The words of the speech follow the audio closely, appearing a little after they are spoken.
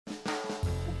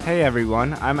Hey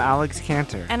everyone, I'm Alex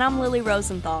Cantor. And I'm Lily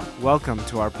Rosenthal. Welcome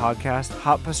to our podcast,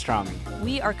 Hot Pastrami.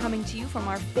 We are coming to you from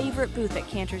our favorite booth at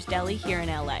Cantor's Deli here in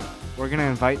LA. We're going to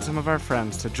invite some of our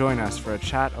friends to join us for a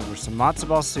chat over some matzo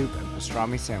ball soup and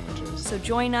pastrami sandwiches. So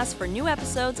join us for new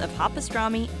episodes of Hot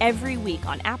Pastrami every week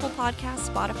on Apple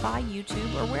Podcasts, Spotify,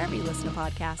 YouTube, or wherever you listen to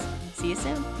podcasts. See you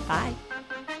soon. Bye.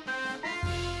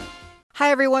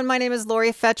 Hi, everyone. My name is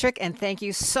Lori Fetrick, and thank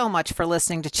you so much for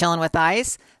listening to Chillin' with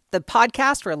Ice, the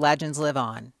podcast where legends live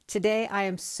on. Today, I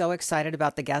am so excited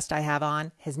about the guest I have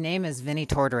on. His name is Vinny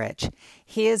Tortorich.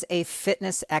 He is a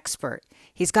fitness expert.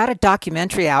 He's got a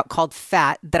documentary out called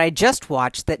Fat that I just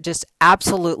watched that just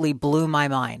absolutely blew my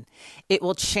mind. It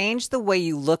will change the way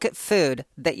you look at food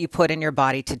that you put in your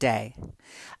body today.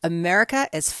 America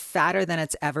is fatter than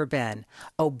it's ever been.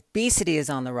 Obesity is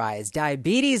on the rise.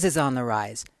 Diabetes is on the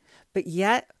rise. But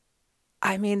yet,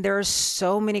 there are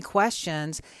so many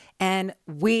questions, and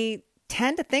we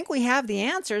tend to think we have the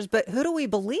answers, but who do we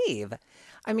believe?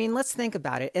 Let's think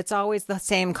about it. It's always the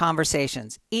same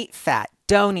conversations. Eat fat,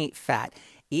 don't eat fat.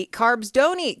 Eat carbs,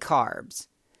 don't eat carbs.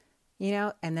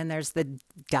 And then there's the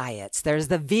diets. There's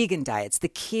the vegan diets, the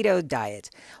keto diet.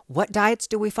 What diets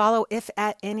do we follow, if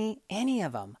at any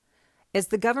of them? Is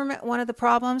the government one of the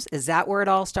problems? Is that where it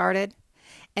all started?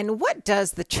 And what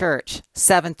does the church,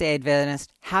 Seventh-day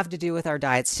Adventist, have to do with our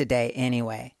diets today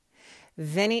anyway?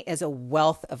 Vinny is a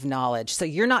wealth of knowledge, so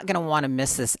you're not going to want to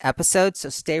miss this episode, so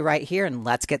stay right here and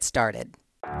let's get started.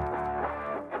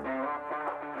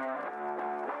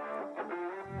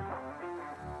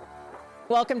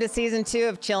 Welcome to Season 2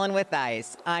 of Chillin' with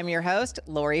Ice. I'm your host,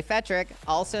 Lori Fetrick,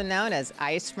 also known as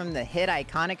Ice from the hit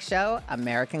iconic show,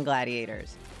 American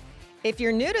Gladiators. If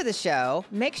you're new to the show,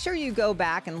 make sure you go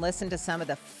back and listen to some of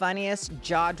the funniest,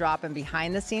 jaw-dropping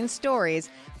behind-the-scenes stories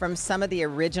from some of the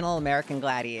original American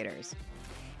Gladiators.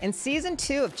 In Season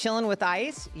 2 of Chillin' with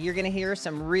Ice, you're going to hear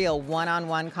some real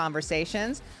one-on-one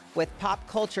conversations with pop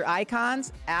culture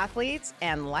icons, athletes,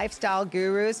 and lifestyle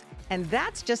gurus, and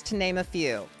that's just to name a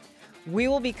few. We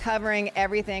will be covering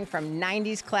everything from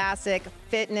 90s classic,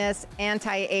 fitness,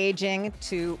 anti-aging,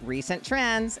 to recent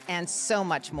trends, and so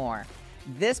much more.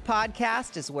 This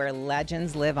podcast is where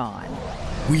legends live on.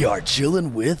 We are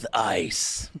chilling with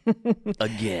Ice.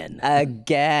 Again.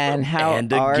 How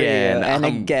and are again. you? And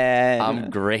again. I'm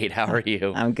great. How are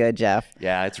you? I'm good, Jeff.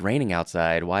 Yeah, it's raining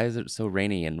outside. Why is it so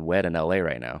rainy and wet in LA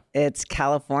right now? It's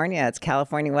California. It's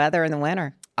California weather in the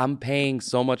winter. I'm paying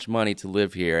so much money to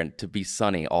live here and to be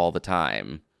sunny all the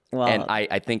time. Well, and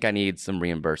I think I need some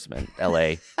reimbursement.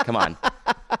 LA, come on.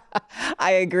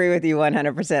 I agree with you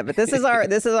 100%. But this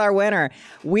is our winter.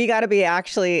 We got to be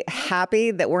actually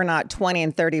happy that we're not 20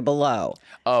 and 30 below.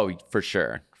 Oh, for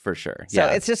sure. For sure. So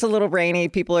it's just a little rainy.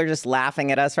 People are just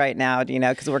laughing at us right now,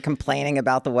 because we're complaining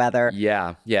about the weather.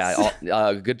 Yeah.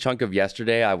 A good chunk of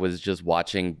yesterday, I was just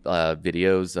watching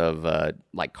videos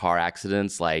of car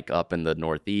accidents, up in the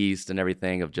Northeast and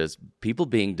everything, of just people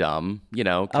being dumb, kind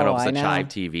of such Chive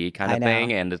TV kind of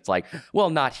thing. And it's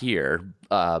not here,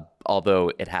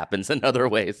 although it happens in other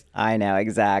ways. I know,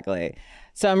 exactly.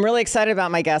 So I'm really excited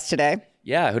about my guest today.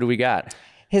 Yeah. Who do we got?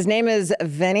 His name is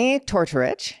Vinny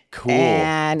Tortorich. Cool.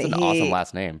 And That's an awesome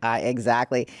last name.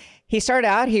 Exactly. He started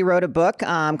out, he wrote a book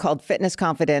called Fitness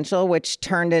Confidential, which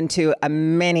turned into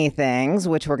many things,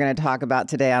 which we're going to talk about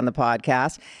today on the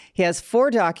podcast. He has 4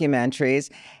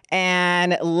 documentaries,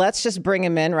 and let's just bring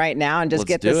him in right now and just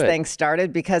get this thing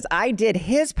started, because I did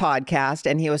his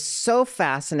podcast and he was so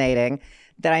fascinating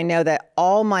that I know that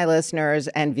all my listeners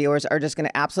and viewers are just going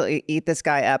to absolutely eat this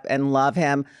guy up and love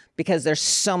him, because there's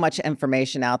so much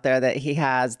information out there that he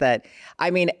has that,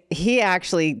 he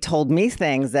actually told me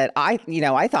things that I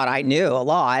thought I knew a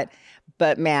lot,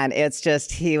 but man, he's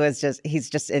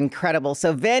just incredible.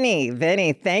 So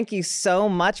Vinny, thank you so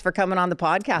much for coming on the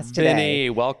podcast today. Vinny,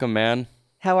 welcome, man.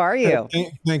 How are you?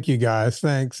 Thank you, guys.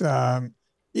 Thanks.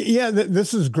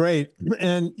 This is great.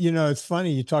 And, it's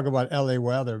funny you talk about LA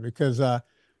weather, because I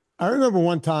remember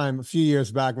one time a few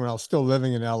years back when I was still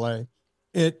living in LA,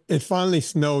 it finally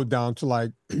snowed down to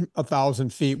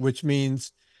 1,000 feet, which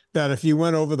means that if you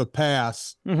went over the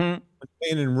pass,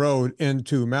 Canaan Road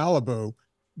into Malibu,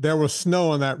 there was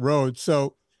snow on that road.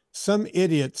 So some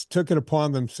idiots took it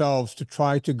upon themselves to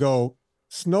try to go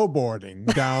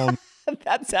snowboarding down.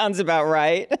 That sounds about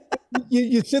right.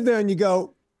 You sit there and you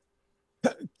go,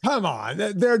 come on,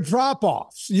 they're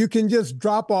drop-offs. You can just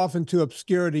drop off into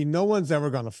obscurity. No one's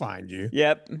ever going to find you.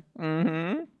 Yep.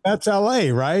 Mm-hmm. That's LA,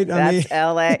 right? That's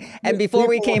LA. And before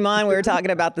we came on, we were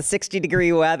talking about the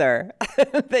 60-degree weather.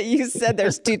 That you said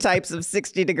there's 2 types of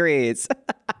 60 degrees.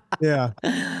 Yeah.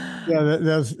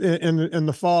 There's in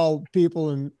the fall, people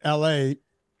in LA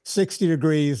 60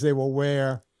 degrees, they will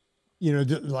wear,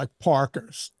 just like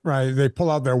Parkers, right? They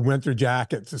pull out their winter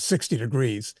jackets at 60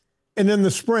 degrees. And in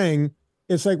the spring,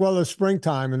 it's like, well, it's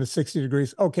springtime and it's 60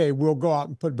 degrees. Okay, we'll go out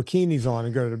and put bikinis on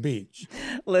and go to the beach.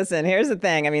 Listen, here's the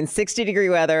thing. I mean, 60-degree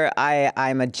weather,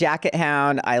 I'm a jacket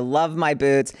hound. I love my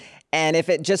boots. And if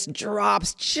it just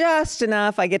drops just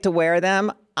enough, I get to wear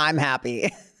them, I'm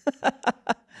happy.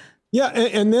 Yeah,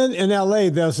 and then in LA,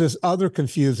 there's this other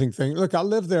confusing thing. Look, I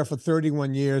lived there for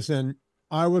 31 years, and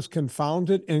I was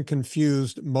confounded and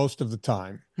confused most of the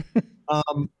time.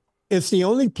 It's the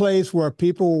only place where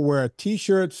people wear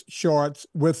T-shirts, shorts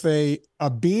with a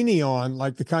beanie on,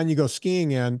 like the kind you go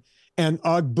skiing in, and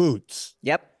Ugg boots.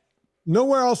 Yep.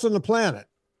 Nowhere else on the planet.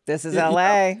 This is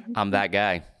LA. I'm that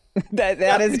guy.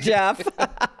 That is Jeff.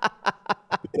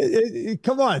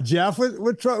 Come on, Jeff.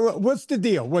 What's the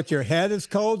deal? What, your head is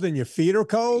cold and your feet are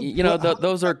cold?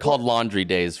 Those are called laundry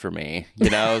days for me.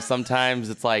 Sometimes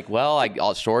it's like,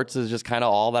 well, shorts is just kind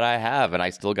of all that I have, and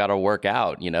I still got to work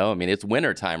out. I mean, it's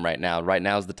winter time right now. Right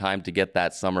now is the time to get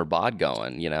that summer bod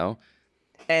going.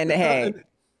 And hey,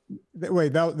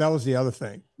 wait, that was the other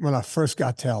thing. When I first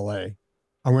got to LA,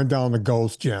 I went down to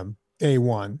Gold's Gym, day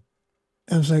one,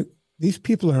 and I was like, these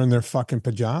people are in their fucking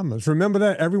pajamas. Remember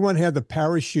that? Everyone had the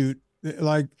parachute.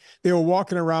 Like they were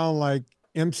walking around like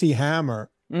MC Hammer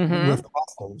with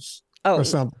muscles or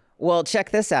something. Well,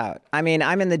 check this out. I mean,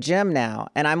 I'm in the gym now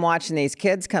and I'm watching these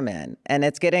kids come in, and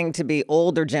it's getting to be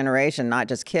older generation, not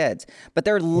just kids, but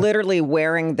they're literally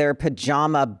wearing their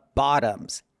pajama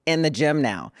bottoms in the gym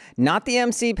now. Not the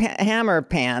MC Hammer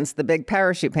pants, the big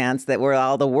parachute pants that were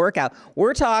all the workout.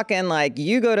 We're talking like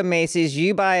you go to Macy's,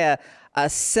 you buy a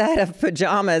set of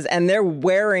pajamas, and they're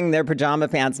wearing their pajama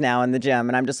pants now in the gym.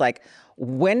 And I'm just like,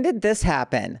 when did this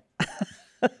happen?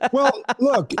 Well,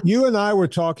 look, you and I were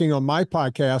talking on my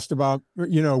podcast about,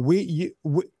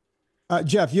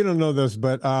 Jeff, you don't know this,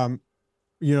 but,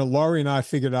 Laurie and I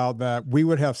figured out that we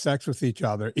would have sex with each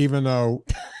other, even though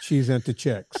she's into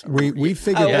chicks. We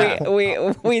figured that.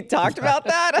 We talked about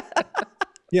that.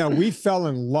 Yeah, we fell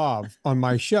in love on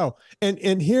my show.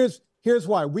 And here's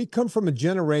why. We come from a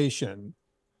generation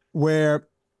where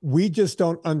we just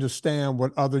don't understand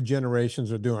what other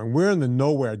generations are doing. We're in the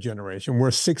nowhere generation. We're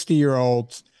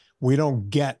 60-year-olds. We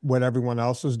don't get what everyone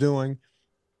else is doing.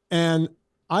 And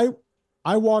I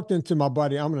walked into my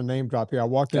buddy, I'm going to name drop here. I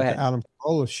walked into Adam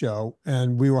Carolla's show,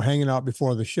 and we were hanging out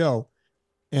before the show.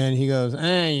 And he goes,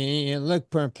 "Hey, you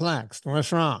look perplexed.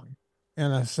 What's wrong?"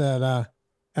 And I said,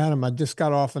 "Adam, I just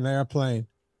got off an airplane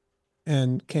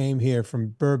and came here from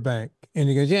Burbank." And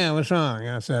he goes, "Yeah, what's wrong?"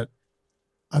 And I said,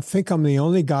 "I think I'm the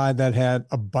only guy that had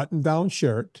a button-down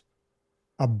shirt,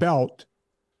 a belt,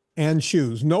 and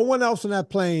shoes. No one else on that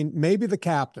plane, maybe the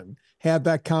captain, had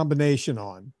that combination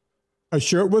on. A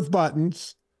shirt with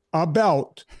buttons, a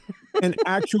belt, and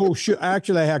actual shoe.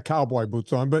 Actually, I had cowboy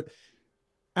boots on, but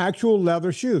actual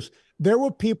leather shoes. There were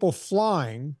people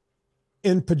flying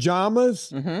in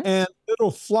pajamas and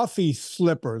little fluffy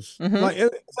slippers. Like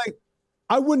it's like,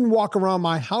 I wouldn't walk around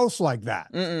my house like that."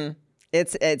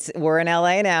 We're in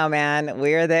LA now, man.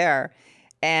 We're there.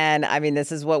 And I mean,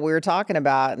 this is what we were talking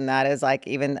about. And that is like,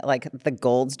 even like the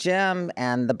Gold's Gym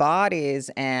and the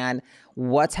bodies and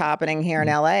what's happening here in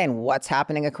LA and what's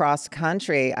happening across the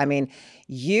country. I mean,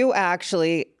 you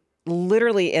actually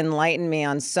literally enlightened me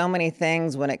on so many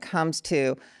things when it comes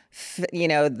to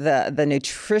the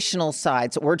nutritional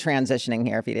side. So we're transitioning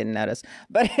here, if you didn't notice.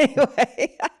 But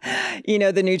anyway,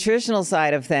 the nutritional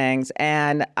side of things.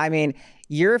 And I mean,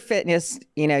 your fitness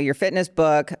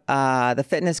book, The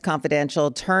Fitness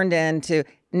Confidential, turned into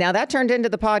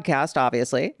the podcast,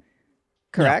 obviously.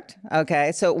 Correct? Yeah.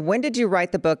 Okay. So when did you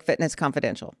write the book, Fitness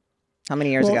Confidential? How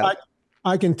many years ago?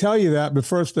 I can tell you that, but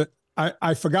first,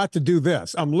 I forgot to do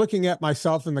this. I'm looking at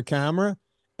myself in the camera,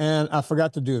 and I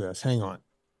forgot to do this. Hang on.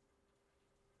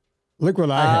 Look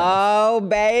what I have. Oh,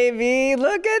 baby.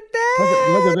 Look at that.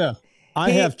 Look at this.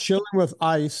 I have Chilling with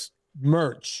Ice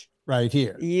merch right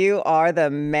here. You are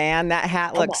the man. That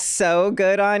hat looks so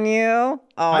good on you. Oh,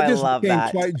 I love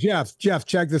that. Jeff,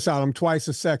 check this out. I'm twice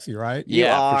as sexy, right?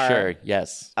 Yeah, for sure.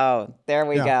 Yes. Oh, there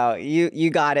we go.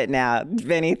 You got it now.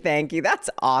 Vinny, thank you.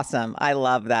 That's awesome. I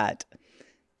love that.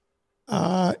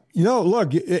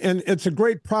 Look, and it's a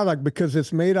great product because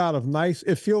it's made out of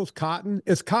it feels cotton.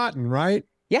 It's cotton, right?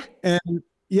 Yeah. And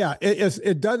yeah,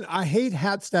 it doesn't. I hate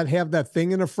hats that have that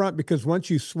thing in the front because once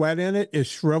you sweat in it, it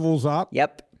shrivels up.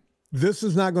 Yep. This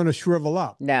is not going to shrivel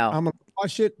up. No. I'm going to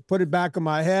wash it, put it back on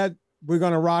my head. We're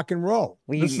going to rock and roll.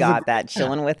 You got that.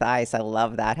 Chilling with Ice. I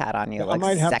love that hat on you. I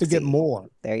might have to get more.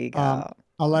 There you go.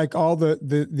 I like all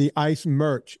the ice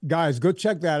merch. Guys, go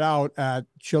check that out at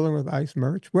Chilling with Ice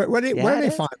merch. Where do they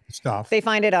find the stuff? They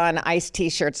find it on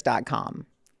icet-shirts.com.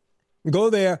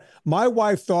 Go there. My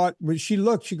wife thought when she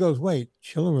looked, she goes, wait,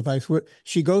 Chilling with Ice. What?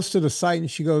 She goes to the site and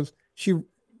she goes,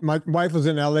 my wife was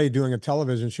in LA doing a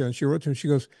television show and she wrote to me, she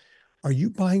goes, are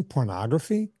you buying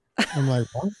pornography? I'm like,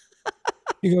 what?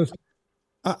 She goes,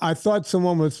 I thought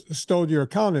someone stole your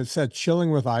account and it said Chilling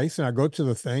with Ice. And I go to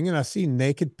the thing and I see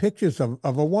naked pictures of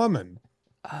a woman.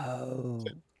 Oh.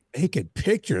 Naked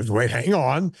pictures. Wait, hang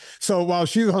on. So while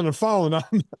she's on the phone,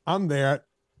 I'm there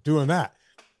doing that.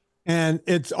 And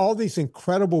it's all these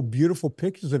incredible, beautiful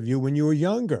pictures of you when you were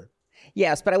younger.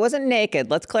 Yes, but I wasn't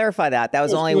naked. Let's clarify that. That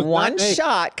was only one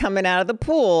shot coming out of the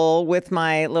pool with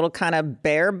my little kind of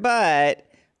bare butt.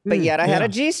 But yet I had a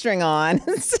G-string on.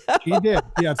 So. She did.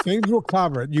 Yeah, things were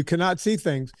covered. You cannot see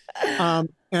things. And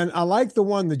I like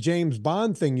the James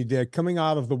Bond thing you did coming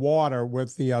out of the water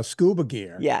with the scuba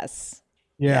gear. Yes.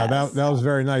 Yeah, yes. That was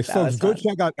very nice. Folks, go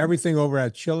check out everything over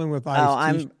at Chilling with Ice.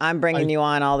 Oh, I'm bringing you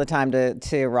on all the time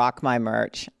to rock my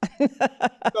merch.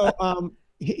 So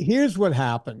here's what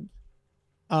happened.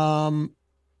 You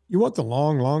want the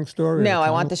long story? No, I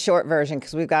want the short version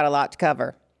because we've got a lot to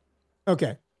cover.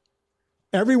 Okay.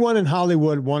 Everyone in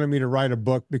Hollywood wanted me to write a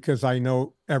book because I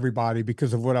know everybody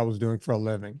because of what I was doing for a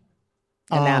living.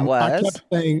 And that was? I kept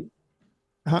saying,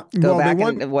 Go back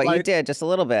and what you did just a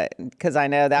little bit, because I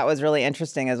know that was really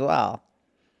interesting as well.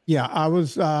 Yeah, I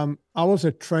was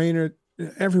a trainer.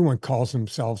 Everyone calls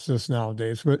themselves this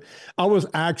nowadays, but I was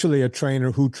actually a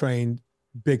trainer who trained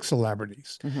big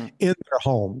celebrities in their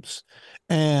homes.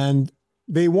 And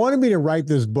they wanted me to write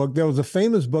this book. There was a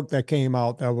famous book that came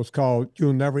out that was called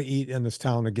You'll Never Eat in This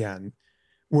Town Again,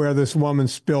 where this woman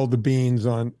spilled the beans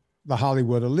on the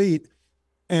Hollywood elite.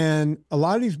 And a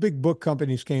lot of these big book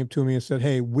companies came to me and said,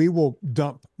 hey, we will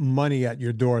dump money at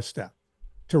your doorstep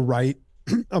to write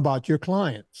about your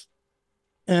clients.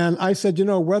 And I said,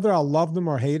 whether I loved them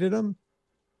or hated them,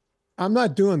 I'm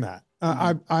not doing that.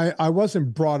 I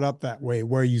wasn't brought up that way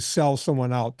where you sell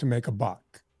someone out to make a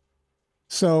buck.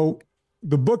 So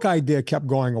the book idea kept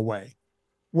going away.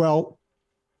 Well,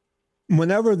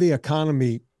 whenever the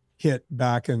economy hit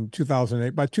back in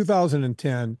 2008, by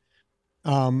 2010,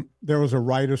 there was a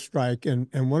writer's strike, and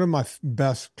one of my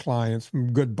best clients,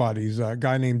 good buddies, a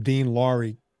guy named Dean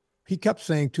Laurie, he kept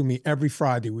saying to me every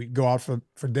Friday, we'd go out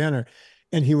for dinner,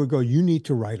 and he would go, you need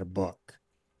to write a book.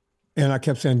 And I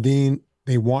kept saying, Dean,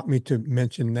 they want me to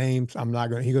mention names. I'm not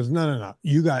going to. He goes, no.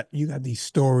 You got these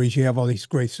stories. You have all these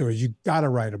great stories. You got to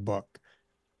write a book.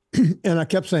 And I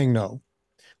kept saying no.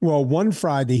 Well, one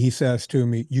Friday he says to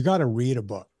me, you got to read a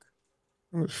book.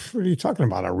 What are you talking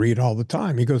about? I read all the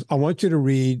time. He goes, I want you to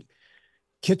read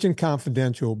Kitchen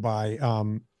Confidential by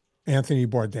Anthony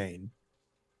Bourdain.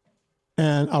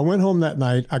 And I went home that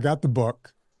night. I got the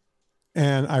book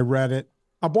and I read it.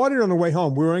 I bought it on the way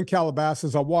home. We were in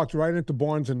Calabasas. I walked right into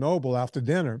Barnes & Noble after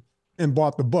dinner and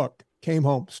bought the book, came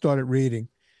home, started reading.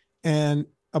 And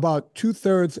about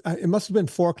 2/3, it must have been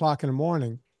 4:00 in the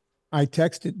morning, I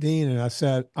texted Dean and I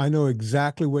said, I know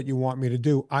exactly what you want me to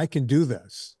do. I can do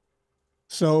this.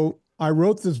 So I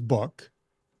wrote this book.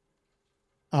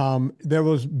 There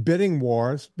was bidding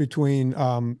wars between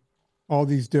all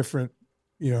these different,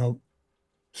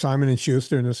 Simon &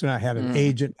 Schuster and this, and I had an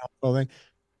agent and all that.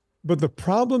 But the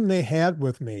problem they had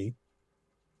with me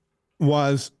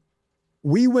was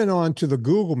we went on to the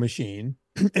Google machine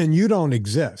and you don't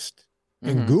exist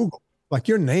in Google. Like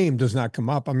your name does not come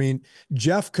up. I mean,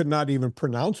 Jeff could not even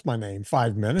pronounce my name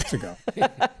 5 minutes ago.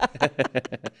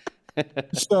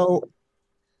 So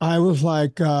I was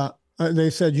like, they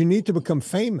said, you need to become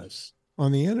famous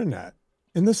on the internet.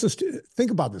 And this is,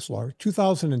 think about this, Laura,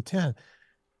 2010.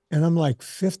 And I'm like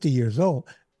 50 years old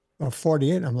or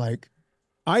 48. I'm like,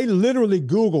 I literally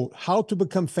Googled how to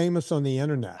become famous on the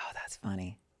internet. Oh, that's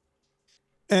funny.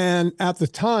 And at the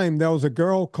time, there was a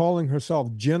girl calling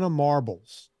herself Jenna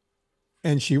Marbles.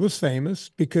 And she was famous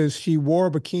because she wore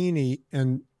a bikini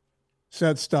and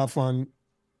said stuff on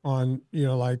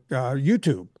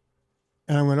YouTube.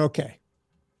 And I went, okay,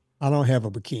 I don't have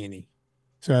a bikini,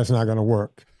 so that's not going to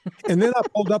work. And then I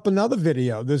pulled up another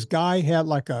video. This guy had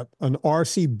like an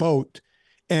RC boat,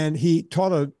 and he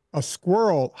taught a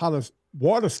squirrel how to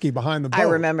water ski behind the boat. I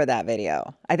remember that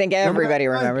video. I think everybody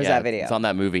remembers that video. It's on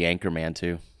that movie Anchorman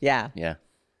too. Yeah. Yeah.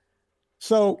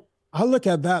 So I look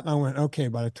at that and I went, okay,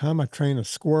 by the time I train a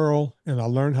squirrel and I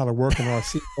learn how to work an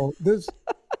RC boat,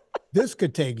 this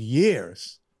could take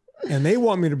years. And they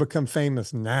want me to become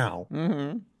famous now.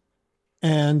 Mm-hmm.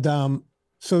 And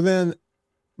so then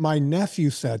my nephew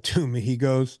said to me, he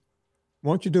goes,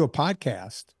 why don't you do a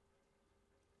podcast?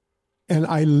 And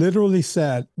I literally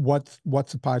said, what's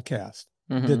a podcast?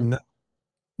 Mm-hmm. Didn't know.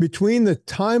 Between the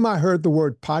time I heard the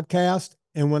word podcast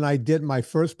and when I did my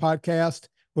first podcast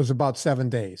was about 7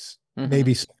 days,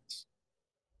 maybe 6.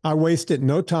 I wasted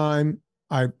no time.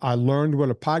 I learned what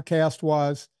a podcast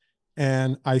was,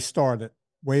 and I started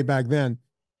way back then.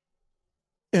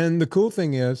 And the cool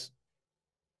thing is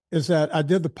that I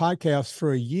did the podcast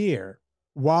for a year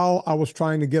while I was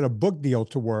trying to get a book deal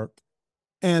to work.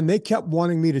 And they kept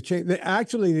wanting me to change.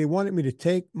 They wanted me to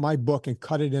take my book and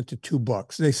cut it into 2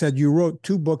 books. They said, you wrote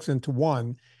 2 books into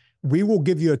one. We will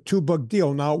give you a 2-book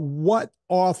deal. Now, what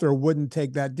author wouldn't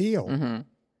take that deal? Mm-hmm.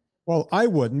 Well, I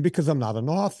wouldn't, because I'm not an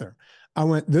author. I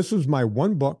went, this was my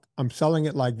 1 book. I'm selling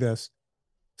it like this.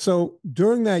 So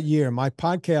during that year, my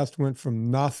podcast went from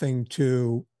nothing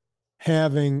to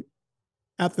having,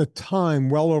 at the time,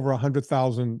 well over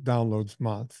 100,000 downloads a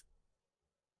month.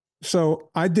 So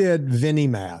I did Vinny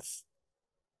math.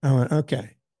 I went,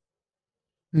 okay,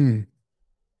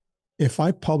 if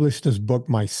I publish this book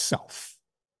myself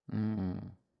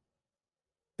and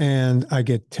I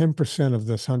get 10% of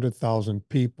this 100,000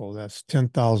 people, that's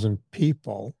 10,000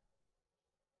 people,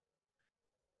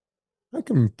 I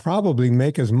can probably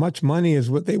make as much money as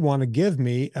what they want to give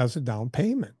me as a down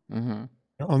payment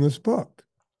on this book.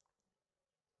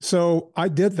 So I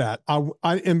did that.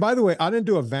 And by the way, I didn't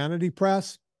do a vanity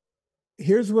press.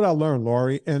 Here's what I learned,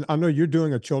 Lori, and I know you're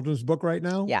doing a children's book right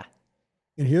now. Yeah.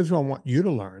 And here's what I want you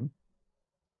to learn.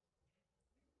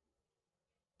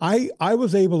 I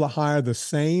was able to hire the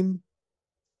same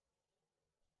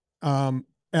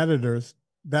editors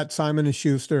that Simon and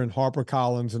Schuster and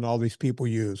HarperCollins and all these people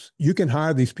use. You can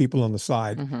hire these people on the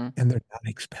side, and they're not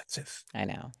expensive. I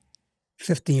know.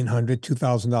 $1,500,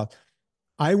 $2,000.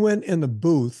 I went in the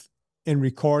booth and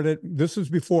recorded. This was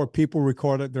before people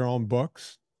recorded their own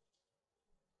books.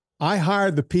 I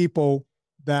hired the people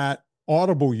that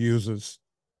Audible uses.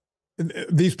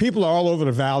 These people are all over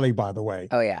the valley, by the way.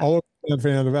 Oh, yeah. All over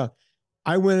the valley.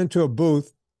 I went into a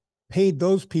booth, paid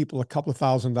those people a couple of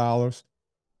 $1,000,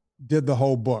 did the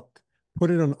whole book, put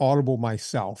it on Audible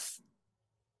myself.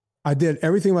 I did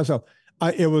everything myself.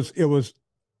 It was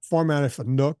formatted for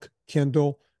Nook,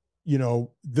 Kindle,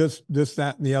 this,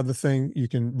 that, and the other thing. You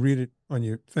can read it on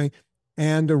your thing,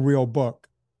 and a real book.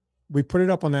 We put it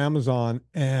up on Amazon,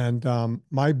 and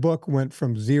my book went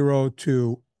from 0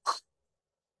 to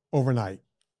overnight,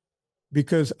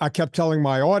 because I kept telling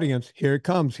my audience, here it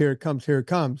comes, here it comes, here it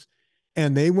comes.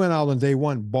 And they went out on day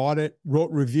 1, bought it,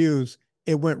 wrote reviews.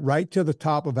 It went right to the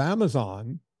top of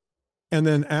Amazon. And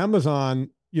then Amazon,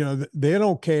 they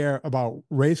don't care about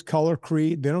race, color,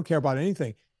 creed. They don't care about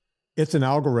anything. It's an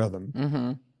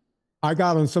algorithm. I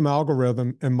got on some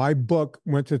algorithm, and my book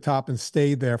went to the top and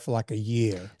stayed there for like a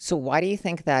year. So why do you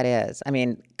think that is? I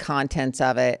mean, contents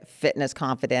of it, fitness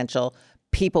confidential.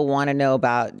 People want to know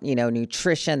about,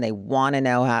 nutrition. They want to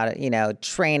know how to,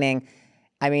 training.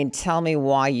 I mean, tell me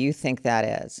why you think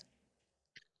that is.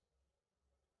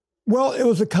 Well, it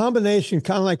was a combination,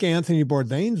 kind of like Anthony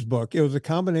Bourdain's book. It was a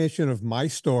combination of my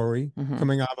story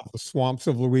coming out of the swamps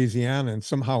of Louisiana and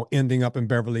somehow ending up in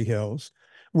Beverly Hills,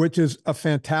 which is a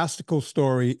fantastical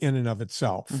story in and of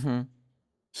itself.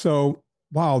 So,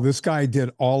 wow, this guy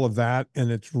did all of that,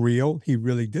 and it's real. He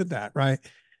really did that, right?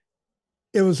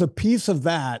 It was a piece of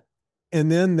that.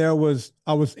 And then I was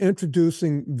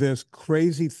introducing this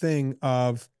crazy thing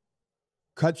of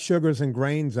cut sugars and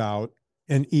grains out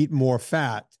and eat more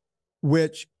fat,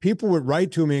 which people would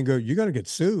write to me and go, you're going to get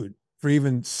sued for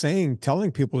even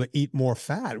telling people to eat more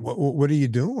fat. What are you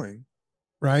doing?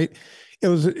 Right.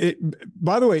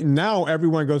 By the way, now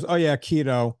everyone goes, oh yeah,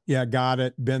 keto. Yeah. Got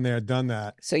it. Been there, done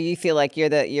that. So you feel like you're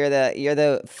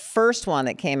the first one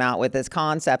that came out with this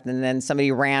concept, and then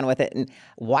somebody ran with it. And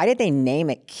why did they name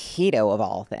it keto of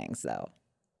all things though?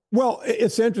 Well,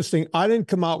 it's interesting. I didn't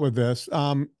come out with this.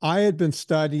 I had been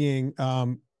studying,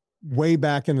 way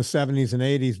back in the 70s and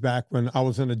 80s, back when I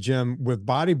was in a gym with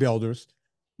bodybuilders.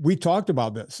 We talked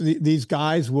about this. These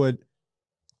guys would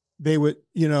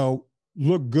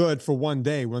look good for one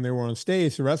day when they were on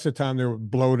stage. The rest of the time they were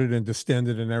bloated and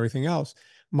distended and everything else.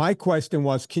 My question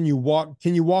was, can you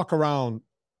walk around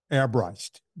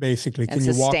airbrushed, basically? And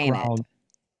can you walk around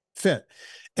fit?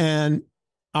 And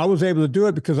I was able to do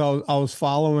it because I was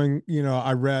following,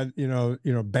 I read,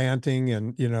 Banting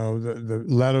and, the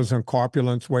letters on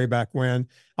corpulence way back when.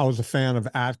 I was a fan of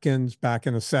Atkins back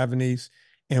in the 70s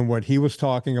and what he was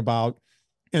talking about.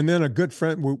 And then a good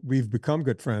friend, we've become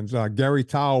good friends. Gary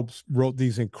Taubes wrote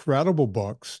these incredible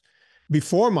books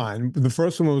before mine. The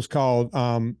first one was called,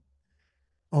 on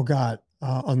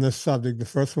this subject, the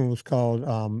first one was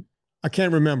called, I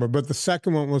can't remember, but the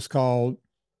second one was called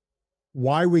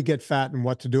why we get fat and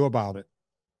what to do about it.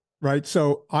 Right.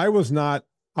 So I was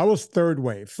third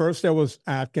wave. First there was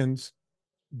Atkins,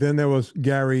 then there was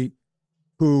Gary,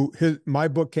 my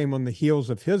book came on the heels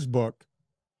of his book.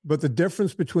 But the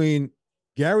difference between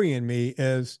Gary and me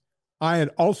is I had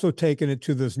also taken it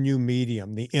to this new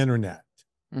medium, the internet.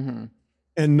 Mm-hmm.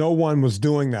 And no one was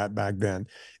doing that back then.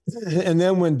 And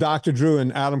then when Dr. Drew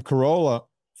and Adam Carolla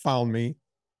found me,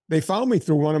 they found me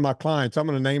through one of my clients. I'm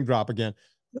going to name drop again.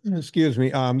 Excuse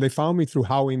me. They found me through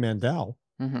Howie Mandel.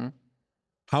 Mm-hmm.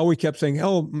 Howie kept saying,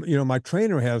 oh, my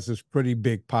trainer has this pretty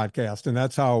big podcast. And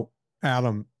that's how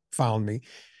Adam found me.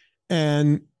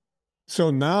 And so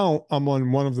now I'm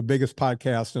on one of the biggest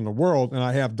podcasts in the world, and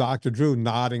I have Dr. Drew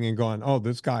nodding and going, oh,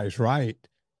 this guy's right.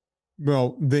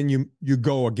 Well, then you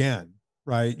go again,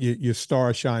 right? Your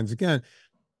star shines again.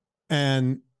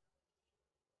 And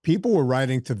people were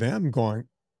writing to them going,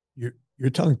 you're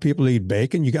telling people to eat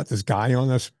bacon? You got this guy on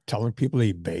us telling people to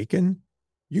eat bacon?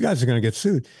 You guys are going to get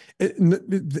sued.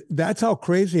 That's how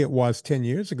crazy it was 10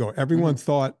 years ago. Everyone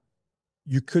thought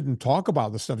you couldn't talk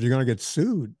about this stuff. You're going to get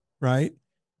sued, right?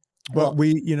 But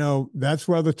that's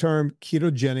where the term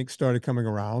ketogenic started coming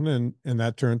around, and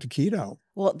that turned to keto.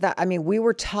 Well, we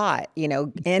were taught,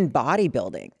 in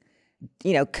bodybuilding,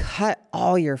 cut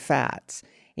all your fats.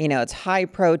 It's high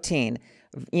protein,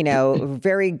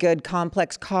 very good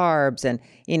complex carbs, and,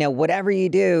 whatever you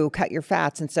do, cut your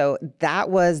fats. And so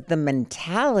that was the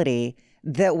mentality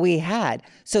that we had.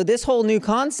 So this whole new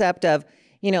concept of,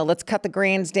 let's cut the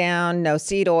grains down, no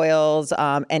seed oils,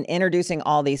 and introducing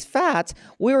all these fats,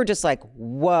 we were just like,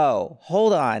 whoa,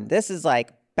 hold on. This is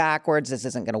like backwards. This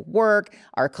isn't going to work.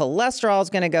 Our cholesterol is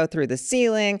going to go through the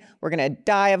ceiling. We're going to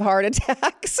die of heart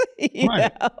attacks.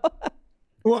 Right.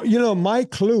 Well, my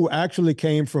clue actually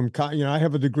came from, I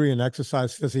have a degree in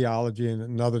exercise physiology and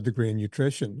another degree in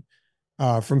nutrition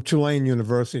from Tulane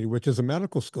University, which is a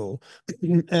medical school.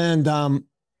 And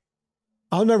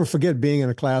I'll never forget being in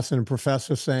a class and a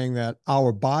professor saying that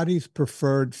our body's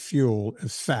preferred fuel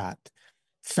is fat.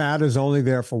 Fat is only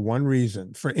there for one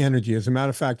reason, for energy. As a matter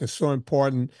of fact, it's so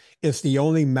important. It's the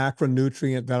only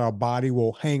macronutrient that our body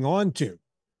will hang on to,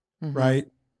 right?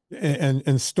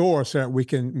 And store so that we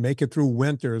can make it through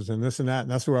winters and this and that.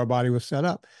 And that's where our body was set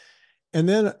up. And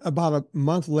then about a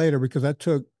month later, because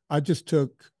I just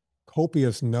took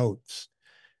copious notes,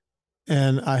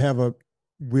 and I have a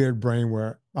weird brain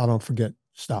where I don't forget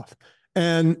stuff.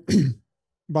 And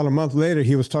about a month later,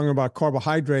 he was talking about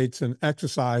carbohydrates and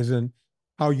exercise and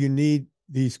how you need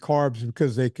these carbs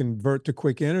because they convert to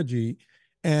quick energy.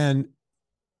 And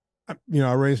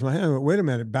I raised my hand and went, wait a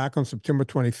minute, back on September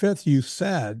 25th, you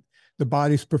said the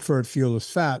body's preferred fuel is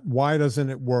fat. Why doesn't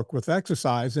it work with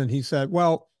exercise? And he said,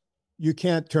 well, you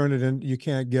can't turn it in. You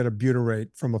can't get a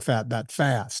butyrate from a fat that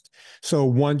fast. So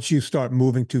once you start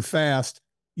moving too fast,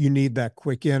 you need that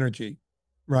quick energy,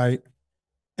 right?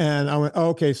 And I went,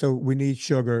 okay, so we need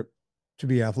sugar to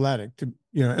be athletic,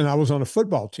 and I was on a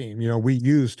football team. We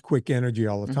used quick energy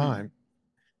all the time.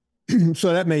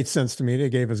 So that made sense to me. They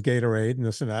gave us Gatorade and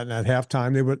this and that. And at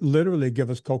halftime, they would literally give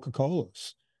us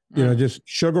Coca-Colas, just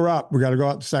sugar up. We got to go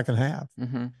out the second half.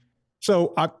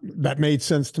 So that made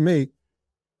sense to me.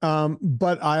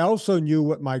 But I also knew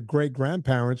what my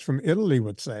great-grandparents from Italy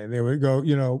would say. They would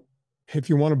go, if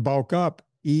you want to bulk up,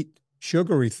 eat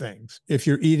sugary things. If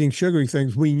you're eating sugary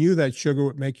things, we knew that sugar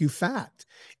would make you fat.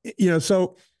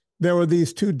 So there were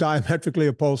these two diametrically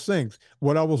opposed things.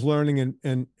 What I was learning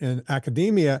in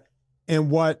academia and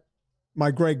what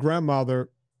my great-grandmother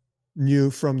knew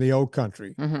from the old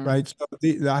country, right?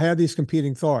 So I had these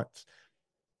competing thoughts.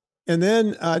 And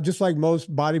then just like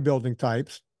most bodybuilding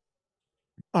types,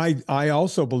 I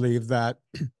also believe that,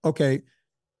 okay,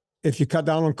 if you cut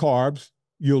down on carbs,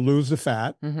 you'll lose the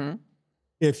fat.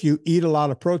 If you eat a lot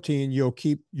of protein,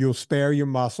 you'll spare your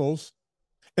muscles.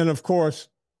 And of course,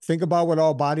 think about what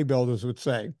all bodybuilders would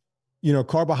say.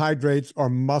 Carbohydrates are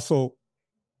muscle,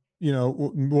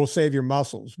 will save your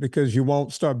muscles because you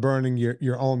won't start burning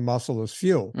your own muscle as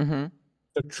fuel.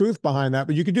 The truth behind that,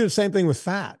 but you could do the same thing with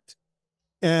fat.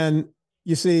 And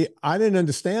you see, I didn't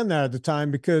understand that at the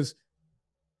time because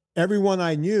everyone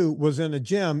I knew was in a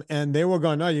gym and they were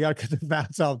going, no, you got to cut the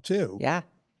fats out too. Yeah.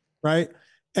 Right.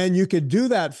 And you could do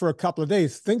that for a couple of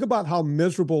days. Think about how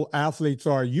miserable athletes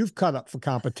are. You've cut up for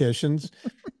competitions.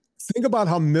 Think about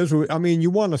how miserable. I mean, you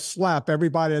want to slap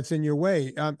everybody that's in your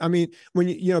way.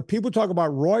 When people talk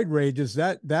about roid rages,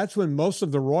 that's when most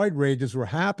of the roid rages were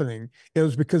happening. It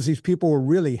was because these people were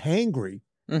really hangry.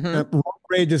 Roid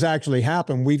rages actually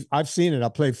happen. I've seen it. I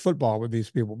played football with these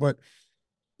people, but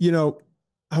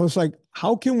I was like,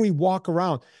 how can we walk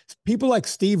around? People like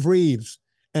Steve Reeves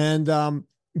and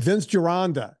Vince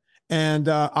Gironda And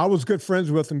I was good friends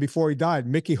with him before he died.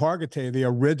 Mickey Hargitay, the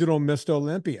original Mr.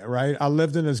 Olympia, right? I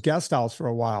lived in his guest house for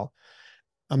a while.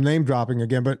 I'm name dropping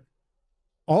again, but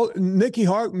Mickey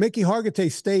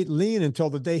Hargitay stayed lean until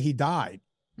the day he died.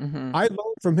 Mm-hmm. I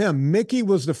learned from him. Mickey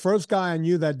was the first guy I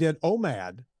knew that did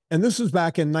OMAD. And this was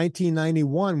back in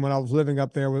 1991 when I was living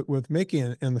up there with Mickey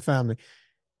and the family.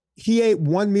 He ate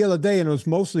one meal a day and it was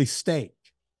mostly steak,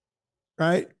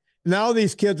 right? Now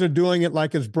these kids are doing it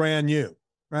like it's brand new,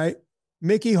 right?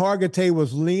 Mickey Hargitay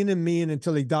was lean and mean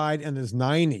until he died in his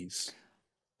 90s.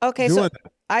 Okay, so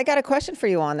I got a question for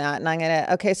you on that. And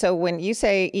okay, so when you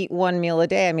say eat one meal a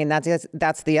day, I mean,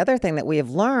 that's the other thing that we have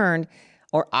learned,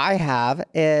 or I have,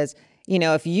 is,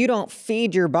 if you don't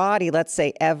feed your body, let's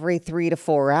say every 3 to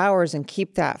 4 hours, and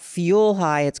keep that fuel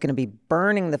high, it's going to be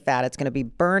burning the fat. It's going to be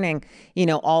burning,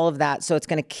 all of that. So it's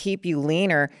going to keep you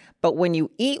leaner. But when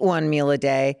you eat one meal a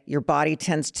day, your body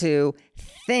tends to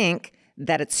think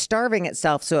that it's starving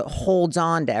itself. So it holds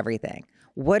on to everything.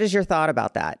 What is your thought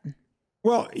about that?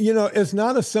 Well, it's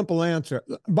not a simple answer.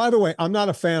 By the way, I'm not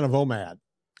a fan of OMAD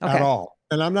at all.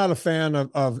 And I'm not a fan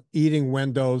of eating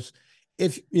windows.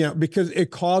 Because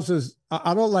it causes,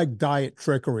 I don't like diet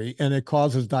trickery, and it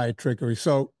causes diet trickery.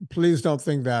 So please don't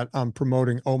think that I'm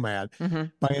promoting OMAD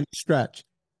by any stretch.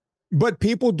 But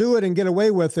people do it and get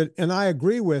away with it. And I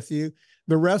agree with you.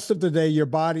 The rest of the day, your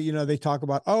body, they talk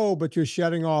about, but you're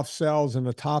shedding off cells and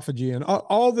autophagy and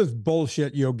all this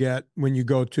bullshit you'll get when you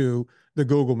go to the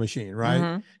Google machine, right?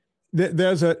 Mm-hmm.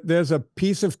 There's a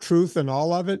piece of truth in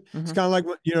all of it. Mm-hmm. It's kind of like,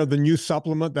 the new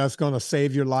supplement that's going to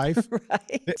save your life.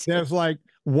 Right. There's like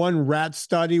one rat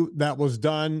study that was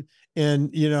done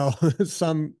in,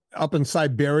 some up in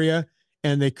Siberia,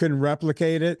 and they couldn't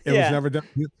replicate it. It was never done.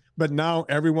 But now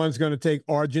everyone's going to take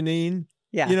arginine.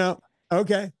 Yeah.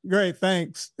 Okay, great.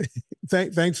 Thanks.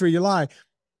 Thanks for your lie.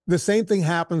 The same thing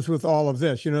happens with all of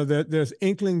this. There's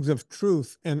inklings of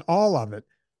truth in all of it.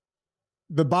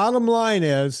 The bottom line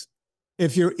is,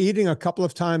 if you're eating a couple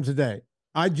of times a day,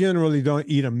 I generally don't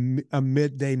eat a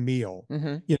midday meal.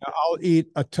 Mm-hmm. I'll eat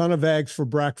a ton of eggs for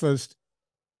breakfast.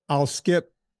 I'll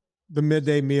skip the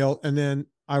midday meal, and then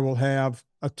I will have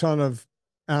a ton of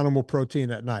animal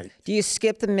protein at night. Do you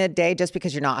skip the midday just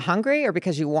because you're not hungry, or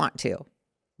because you want to?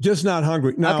 Just not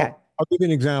hungry. Now, I'll give you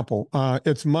an example.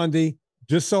 It's Monday.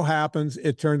 Just so happens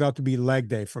it turned out to be leg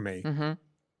day for me. Mm-hmm.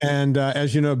 And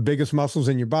as you know, biggest muscles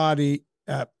in your body.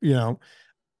 I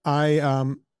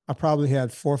probably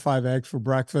had 4 or 5 eggs for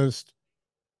breakfast.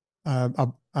 I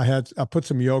put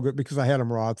some yogurt because I had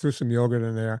them raw. I threw some yogurt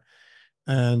in there,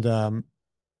 and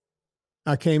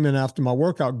I came in after my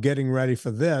workout getting ready for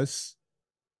this,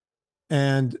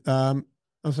 and I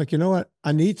was like, you know what?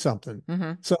 I need something.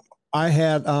 Mm-hmm. So I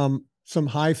had some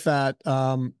high fat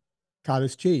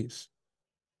cottage cheese,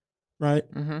 right?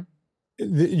 Mm-hmm.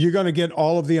 You're going to get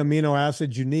all of the amino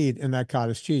acids you need in that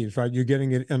cottage cheese, right? You're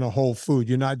getting it in a whole food.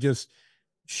 You're not just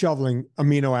shoveling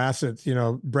amino acids,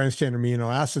 branched chain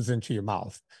amino acids into your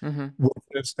mouth. Mm-hmm.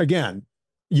 Again,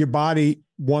 your body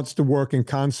wants to work in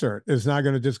concert. It's not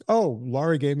going to just,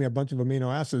 Laurie gave me a bunch of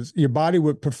amino acids. Your body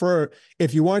would prefer,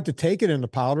 if you wanted to take it in the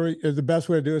powder, the best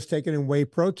way to do it is take it in whey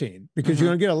protein, because you're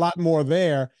going to get a lot more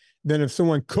there than if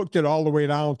someone cooked it all the way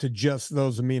down to just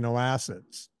those amino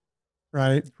acids,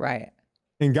 right? Right.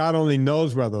 And God only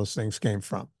knows where those things came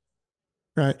from,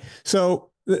 right?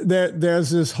 So there's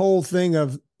this whole thing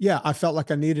of, I felt like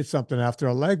I needed something after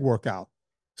a leg workout.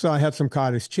 So I had some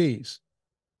cottage cheese.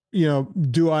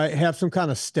 Do I have some kind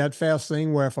of steadfast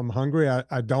thing where if I'm hungry,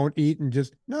 I don't eat and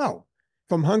just, no.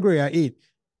 If I'm hungry, I eat.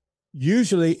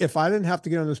 Usually, if I didn't have to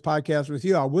get on this podcast with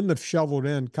you, I wouldn't have shoveled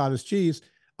in cottage cheese.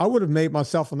 I would have made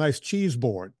myself a nice cheese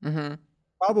board. Mm-hmm.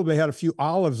 Probably had a few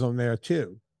olives on there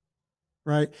too.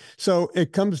 Right. So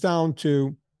it comes down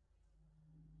to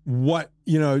what,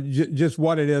 just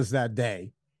what it is that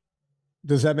day.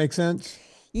 Does that make sense?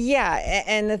 Yeah.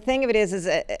 And the thing of it is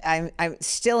I'm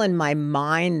still in my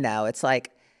mind though. It's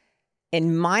like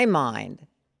in my mind,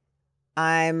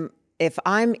 if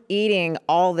I'm eating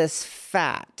all this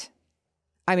fat,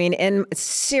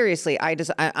 seriously,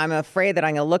 I'm afraid that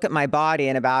I'm going to look at my body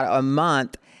in about a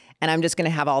month and I'm just going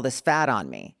to have all this fat on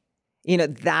me.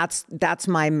 That's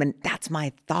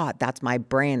my thought. That's my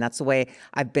brain. That's the way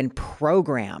I've been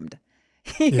programmed,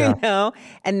 you know?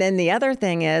 And then the other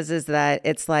thing is that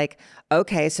it's like,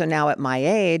 okay, so now at my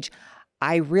age,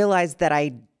 I realize that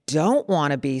I don't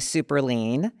want to be super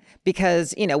lean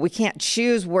because, we can't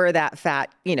choose where that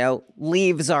fat,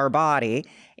 leaves our body,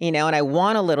 and I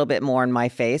want a little bit more in my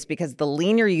face because the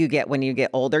leaner you get when you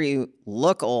get older, you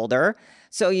look older.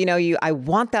 So, I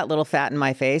want that little fat in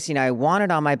my face, I want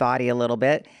it on my body a little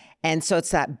bit. And so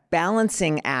it's that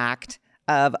balancing act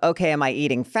of, okay, am I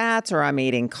eating fats or I'm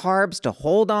eating carbs to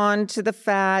hold on to the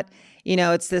fat?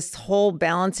 It's this whole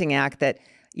balancing act that,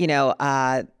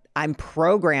 I'm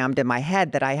programmed in my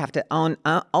head that I have to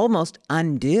almost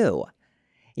undo,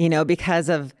 because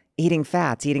of eating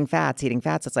fats.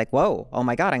 It's like, whoa, oh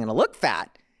my God, I'm going to look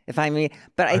fat if I'm eating.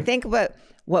 But I think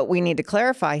what we need to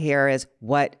clarify here is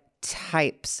what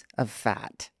types of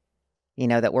fat,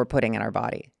 that we're putting in our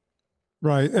body.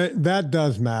 Right. That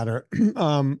does matter.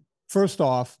 First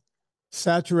off,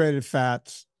 saturated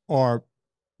fats are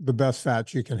the best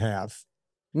fats you can have.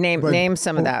 Name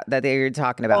some of that you're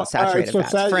talking about, saturated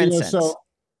fats, for instance.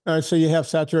 So you have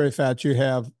saturated fats, you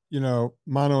have,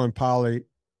 mono and poly,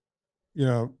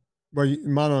 mono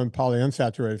and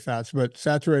polyunsaturated fats, but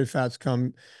saturated fats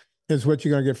is what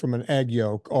you're going to get from an egg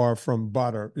yolk or from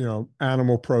butter,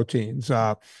 animal proteins,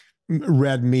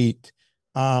 red meat,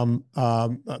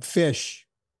 fish,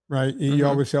 right? You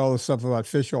always say all this stuff about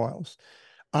fish oils.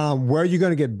 Where are you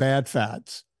going to get bad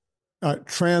fats?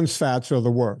 Trans fats are the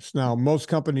worst. Now, most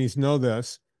companies know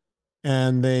this,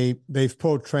 and they've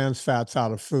pulled trans fats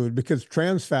out of food because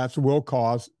trans fats will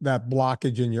cause that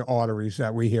blockage in your arteries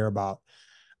that we hear about.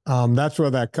 That's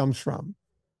where that comes from.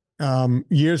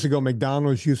 Years ago,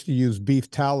 McDonald's used to use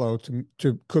beef tallow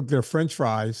to cook their French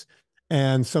fries,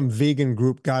 and some vegan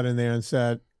group got in there and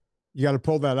said, you got to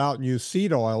pull that out and use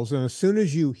seed oils. And as soon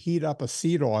as you heat up a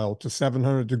seed oil to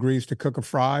 700 degrees to cook a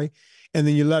fry, and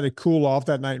then you let it cool off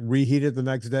that night and reheat it the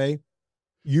next day,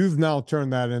 you've now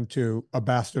turned that into a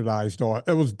bastardized oil.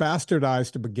 It was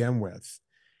bastardized to begin with.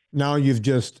 Now it's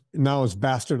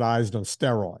bastardized on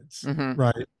steroids,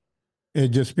 right? It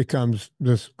just becomes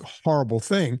this horrible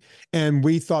thing. And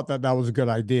we thought that was a good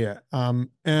idea.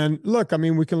 And look,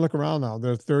 we can look around now.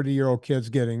 There are 30-year-old kids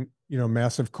getting,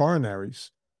 massive coronaries.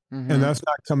 And that's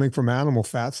not coming from animal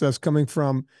fats. That's coming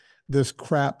from this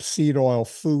crap seed oil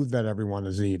food that everyone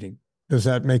is eating. Does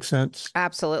that make sense?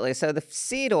 Absolutely. So the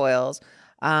seed oils,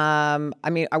 are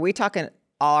we talking,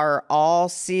 are all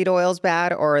seed oils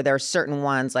bad, or are there certain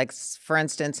ones, like, for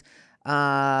instance,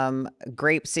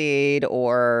 grapeseed,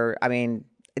 or,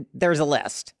 there's a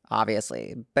list,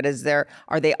 obviously, but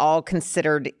are they all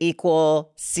considered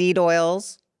equal seed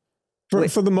oils? For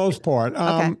the most part.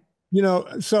 Okay.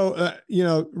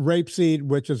 Rapeseed,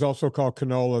 which is also called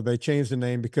canola, they changed the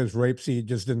name because rapeseed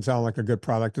just didn't sound like a good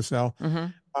product to sell.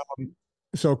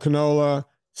 So canola,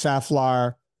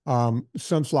 safflower,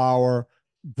 sunflower,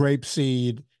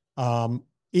 grapeseed,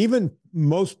 even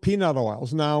most peanut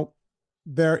oils. Now,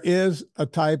 there is a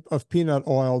type of peanut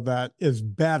oil that is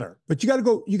better, but you got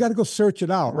to go search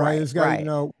it out, right? It's got,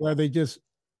 where they just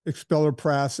expeller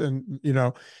press and,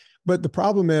 but the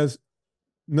problem is,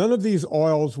 none of these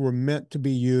oils were meant to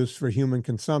be used for human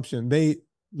consumption. They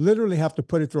literally have to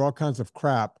put it through all kinds of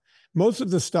crap. Most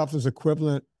of the stuff is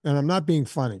equivalent, and I'm not being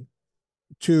funny,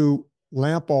 to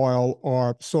lamp oil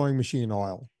or sewing machine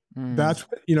oil. That's,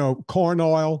 corn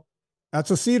oil,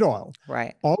 that's a seed oil.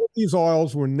 Right. All of these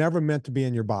oils were never meant to be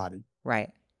in your body.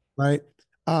 Right. Right.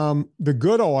 The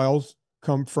good oils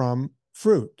come from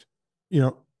fruit,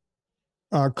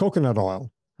 coconut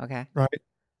oil. Okay.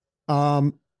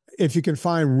 Right. If you can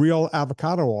find real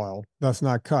avocado oil that's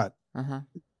not cut,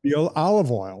 real olive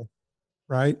oil,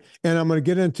 right? And I'm going to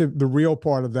get into the real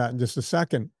part of that in just a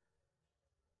second.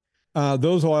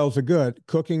 Those oils are good.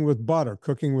 Cooking with butter,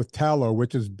 cooking with tallow,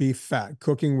 which is beef fat,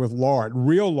 cooking with lard,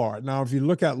 real lard. Now, if you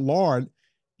look at lard,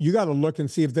 you got to look and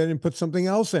see if they didn't put something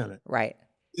else in it. Right.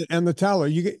 And the tallow,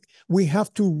 we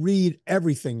have to read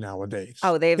everything nowadays.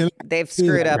 Oh, they've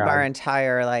screwed up our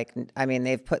entire,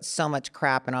 they've put so much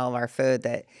crap in all of our food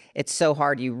that it's so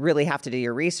hard. You really have to do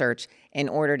your research in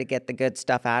order to get the good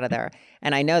stuff out of there.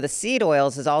 And I know the seed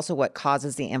oils is also what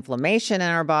causes the inflammation in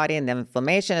our body, and the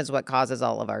inflammation is what causes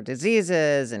all of our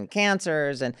diseases and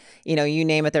cancers, and you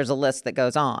name it. There's a list that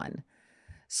goes on.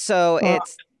 So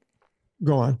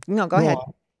go on. No, go ahead.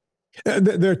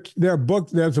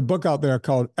 There's a book out there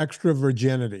called Extra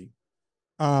Virginity,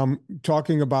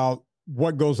 talking about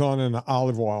what goes on in the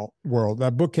olive oil world.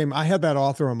 That book I had that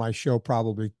author on my show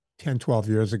probably 10, 12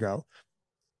 years ago.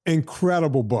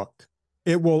 Incredible book.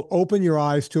 It will open your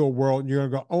eyes to a world, and you're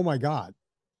going to go, oh my God,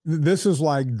 this is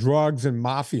like drugs and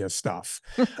mafia stuff.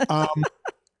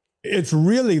 It's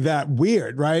really that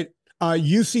weird, right?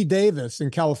 UC Davis in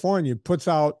California puts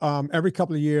out, every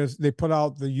couple of years, they put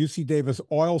out the UC Davis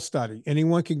oil study.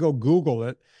 Anyone can go Google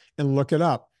it and look it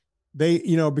up. They,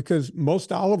 because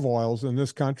most olive oils in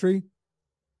this country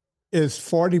is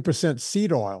 40%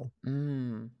 seed oil.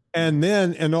 And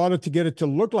then in order to get it to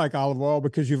look like olive oil,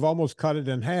 because you've almost cut it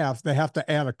in half, they have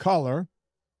to add a color,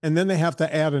 and then they have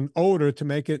to add an odor to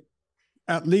make it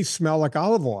at least smell like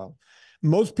olive oil.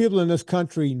 Most people in this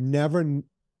country never,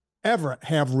 ever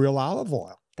have real olive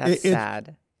oil. That's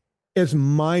sad. It's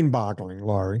mind-boggling,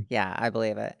 Laurie. Yeah, I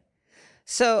believe it.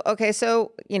 So, okay,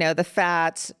 so, the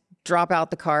fats, drop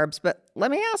out the carbs, but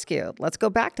let me ask you, let's go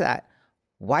back to that.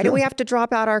 Why do we have to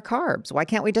drop out our carbs? Why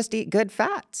can't we just eat good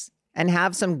fats and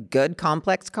have some good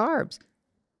complex carbs?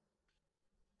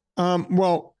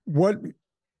 Well, what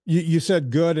you said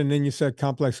good, and then you said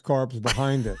complex carbs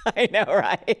behind it. I know,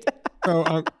 right?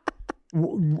 So,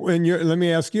 let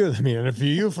me ask you, let me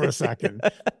interview you for a second.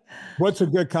 What's a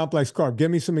good complex carb?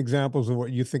 Give me some examples of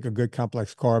what you think a good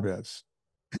complex carb is.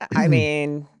 I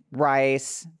mean,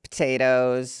 rice,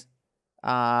 potatoes.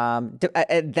 Then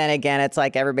again, it's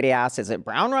like everybody asks, is it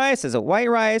brown rice? Is it white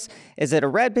rice? Is it a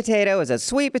red potato? Is it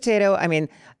sweet potato? I mean,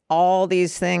 all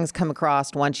these things come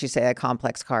across once you say a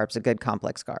complex carbs, a good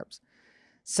complex carbs.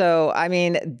 So, I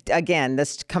mean, again,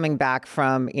 this coming back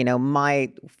from,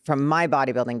 my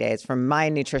bodybuilding days, from my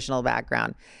nutritional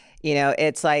background,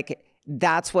 it's like,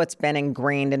 that's what's been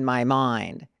ingrained in my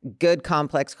mind. Good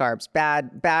complex carbs,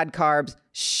 bad carbs,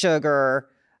 sugar,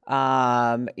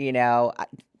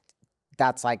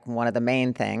 that's like one of the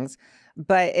main things.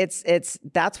 But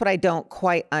that's what I don't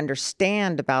quite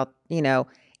understand about,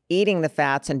 eating the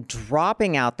fats and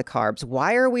dropping out the carbs.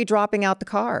 Why are we dropping out the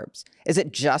carbs? Is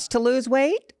it just to lose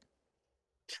weight?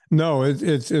 No,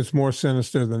 it's more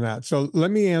sinister than that. So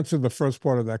let me answer the first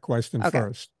part of that question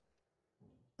first.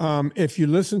 If you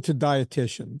listen to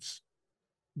dietitians,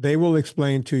 they will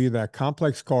explain to you that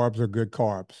complex carbs are good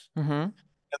carbs. Mm-hmm. And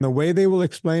the way they will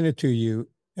explain it to you,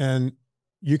 and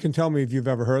you can tell me if you've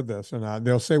ever heard this or not,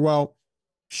 they'll say, well,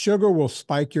 sugar will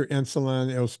spike your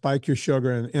insulin, it'll spike your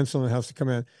sugar, and insulin has to come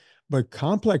in. But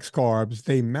complex carbs,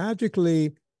 they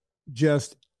magically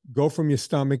just go from your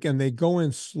stomach and they go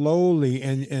in slowly,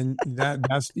 and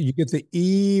that's you get the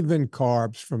even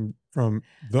carbs from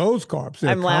those carbs.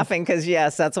 They're I'm laughing because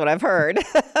yes, that's what I've heard.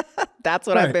 That's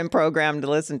what I've been programmed to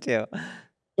listen to.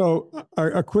 So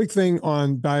a quick thing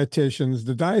on dietitians.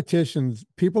 The dietitians,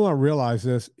 people don't realize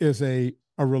this, is a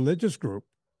religious group.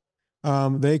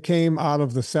 They came out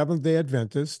of the Seventh-day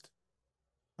Adventist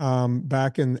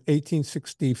back in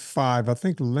 1865. I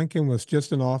think Lincoln was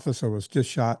just in office or was just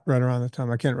shot right around the time.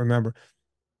 I can't remember.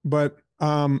 But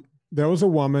there was a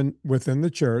woman within the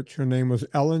church. Her name was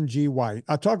Ellen G. White.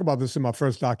 I talk about this in my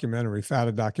first documentary,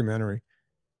 Fatta documentary.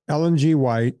 Ellen G.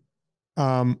 White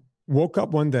woke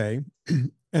up one day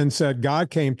and said, God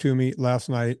came to me last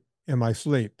night in my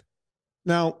sleep.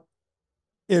 Now,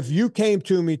 if you came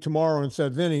to me tomorrow and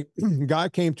said, Vinny,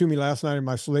 God came to me last night in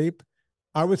my sleep,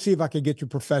 I would see if I could get you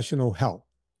professional help.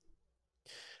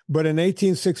 But in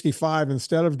 1865,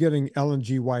 instead of getting Ellen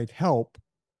G. White help,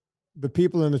 the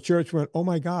people in the church went, oh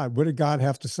my God, what did God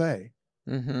have to say?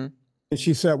 Mm-hmm. And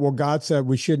she said, well, God said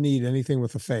we shouldn't eat anything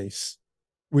with a face.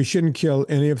 We shouldn't kill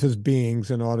any of his beings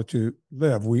in order to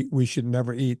live. We should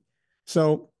never eat.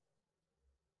 So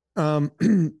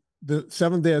the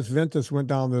Seventh-day Adventists went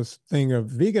down this thing of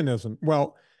veganism.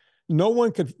 Well, no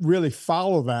one could really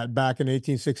follow that back in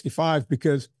 1865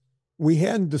 because we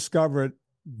hadn't discovered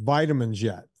vitamins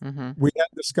yet. Mm-hmm. We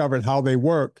hadn't discovered how they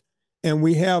work. And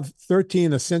we have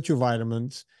 13 essential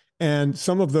vitamins, and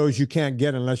some of those you can't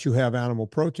get unless you have animal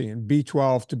protein,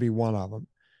 B12 to be one of them.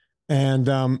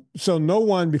 And so no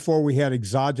one before we had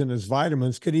exogenous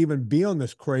vitamins could even be on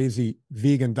this crazy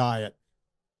vegan diet.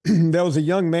 There was a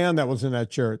young man that was in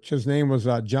that church. His name was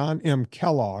John M.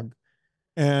 Kellogg,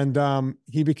 and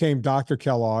he became Dr.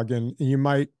 Kellogg, and you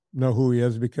might know who he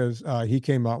is because he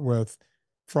came up with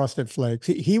Frosted Flakes.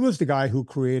 He was the guy who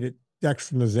created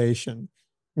dextrinization,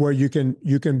 where you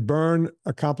can burn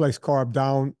a complex carb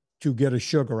down to get a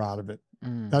sugar out of it.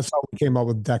 That's how we came up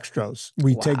with dextrose.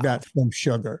 We take that from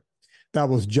sugar. That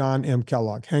was John M.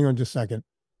 Kellogg. Hang on just a second.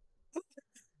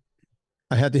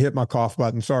 I had to hit my cough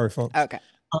button. Sorry, folks. Okay.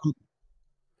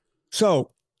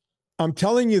 So I'm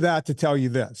telling you that to tell you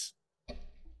this.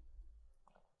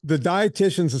 The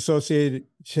Dietitians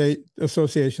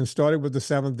Association started with the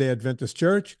Seventh-day Adventist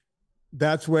Church.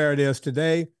 That's where it is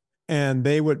today. And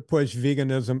they would push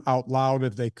veganism out loud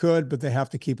if they could, but they have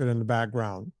to keep it in the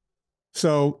background.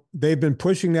 So they've been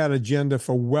pushing that agenda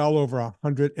for well over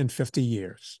 150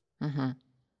 years at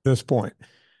this point.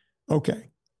 Okay.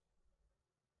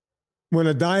 When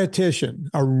a dietitian,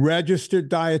 a registered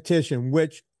dietitian,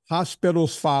 which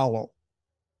hospitals follow,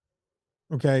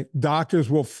 okay,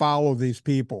 doctors will follow these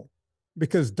people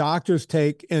because doctors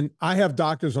take, and I have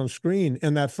doctors on screen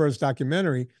in that first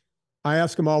documentary. I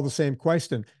ask them all the same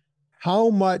question. How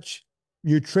much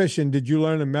nutrition did you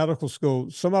learn in medical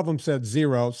school? Some of them said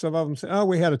 0. Some of them said, oh,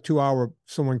 we had a 2-hour,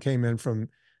 someone came in from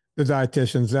the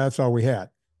dietitians. That's all we had.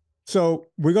 So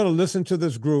we're going to listen to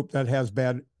this group that has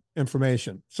bad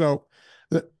information. So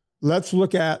let's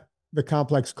look at the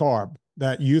complex carb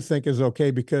that you think is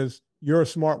okay because you're a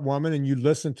smart woman and you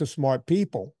listen to smart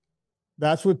people.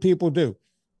 That's what people do.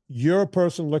 You're a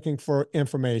person looking for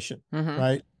information,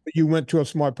 right? You went to a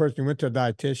smart person. You went to a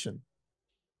dietitian.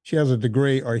 She has a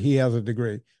degree or he has a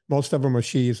degree. Most of them are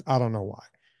she's. I don't know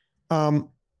why.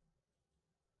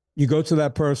 You go to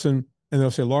that person and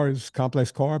they'll say, Laurie, this is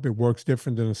complex carb. It works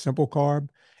different than a simple carb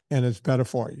and it's better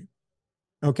for you.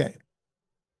 Okay.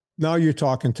 Now you're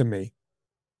talking to me,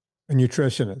 a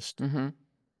nutritionist. All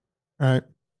right.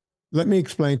 Let me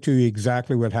explain to you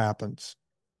exactly what happens.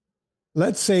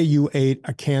 Let's say you ate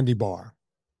a candy bar,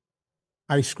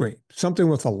 ice cream, something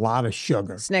with a lot of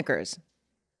sugar. Snickers,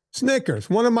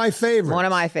 one of my favorites. One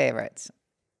of my favorites.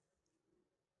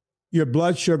 Your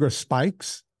blood sugar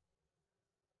spikes,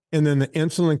 and then the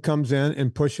insulin comes in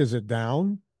and pushes it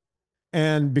down.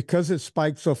 And because it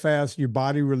spikes so fast, your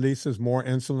body releases more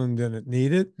insulin than it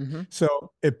needed.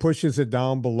 So it pushes it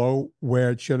down below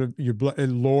where it should have. It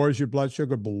lowers your blood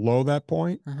sugar below that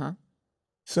point.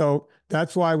 So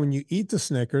that's why when you eat the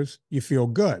Snickers, you feel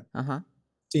good.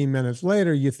 15 minutes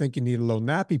later, you think you need a little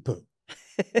nappy poo.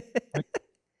 Right?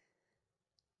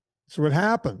 So what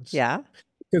happens? Yeah.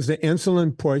 Because the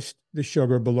insulin pushed the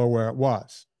sugar below where it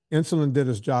was. Insulin did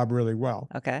its job really well.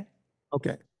 Okay.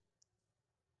 Okay.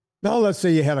 Now let's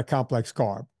say you had a complex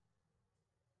carb.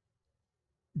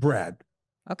 Bread.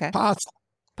 Okay. Pasta.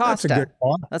 That's a good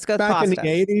carb. Let's go with Back pasta.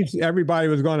 in the 80s, everybody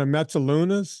was going to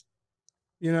Mezzalunas.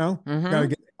 You know, got to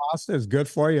get pasta. It's good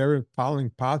for you. Everyone's piling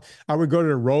pasta. I would go to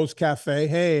the Rose Cafe.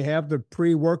 Hey, have the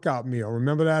pre-workout meal.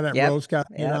 Remember that at Rose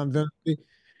Cafe down in Tennessee?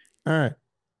 All right.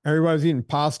 Everybody's eating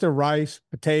pasta, rice,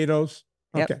 potatoes.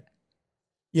 Okay.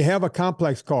 You have a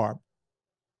complex carb.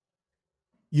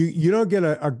 You don't get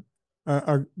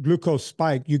a glucose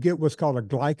spike. You get what's called a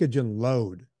glycogen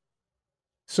load.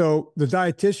 So the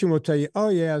dietitian will tell you, oh,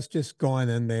 yeah, it's just going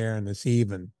in there and it's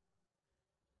even.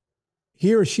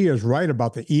 He or she is right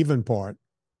about the even part,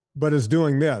 but it's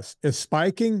doing this. It's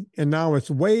spiking, and now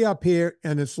it's way up here,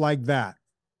 and it's like that.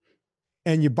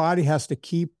 And your body has to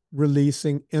keep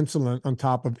releasing insulin on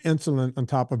top of insulin on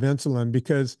top of insulin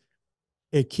because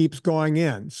it keeps going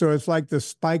in. So it's like the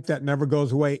spike that never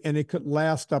goes away, and it could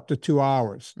last up to 2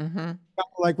 hours.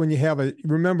 Like when you have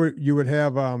remember you would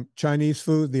have Chinese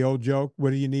food, the old joke, what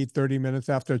do you need 30 minutes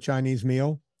after a Chinese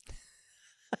meal?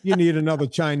 You need another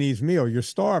Chinese meal. You're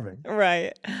starving.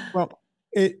 Right. Well,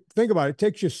 think about it. It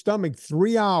takes your stomach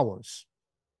 3 hours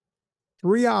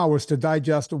to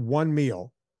digest one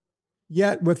meal.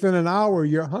 Yet within an hour,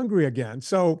 you're hungry again.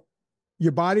 So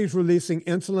your body's releasing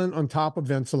insulin on top of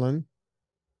insulin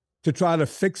to try to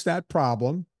fix that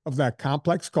problem of that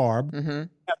complex carb. At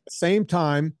the same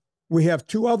time, we have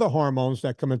two other hormones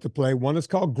that come into play. One is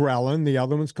called ghrelin. The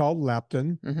other one's called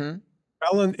leptin.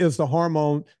 Ghrelin is the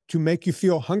hormone to make you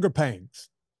feel hunger pains.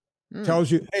 Tells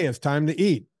you, hey, it's time to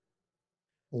eat.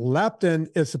 Leptin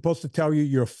is supposed to tell you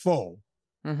you're full.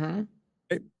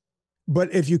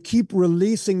 But if you keep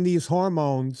releasing these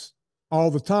hormones all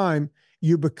the time,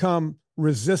 you become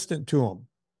resistant to them.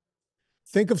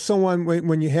 Think of someone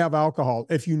when you have alcohol.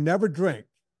 If you never drink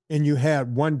and you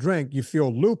had one drink, you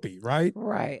feel loopy, right?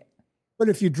 Right. But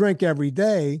if you drink every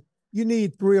day, you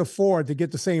need 3 or 4 to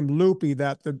get the same loopy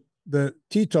that the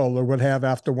teetotaler would have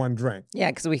after one drink.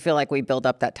 Yeah, because we feel like we build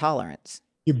up that tolerance.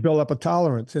 You build up a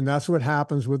tolerance, and that's what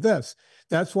happens with this.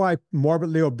 That's why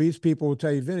morbidly obese people will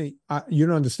tell you, Vinny, you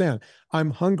don't understand.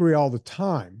 I'm hungry all the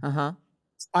time.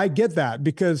 I get that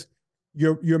because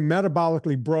you're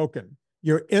metabolically broken.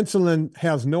 Your insulin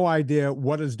has no idea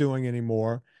what it's doing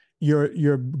anymore. Your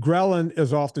ghrelin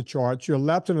is off the charts. Your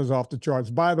leptin is off the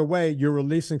charts. By the way, you're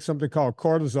releasing something called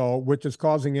cortisol, which is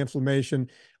causing inflammation,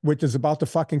 which is about to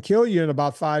fucking kill you in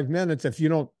about 5 minutes if you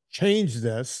don't change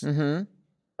this,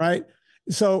 right?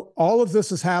 So all of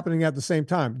this is happening at the same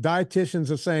time.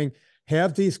 Dietitians are saying,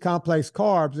 have these complex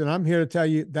carbs, and I'm here to tell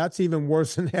you that's even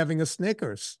worse than having a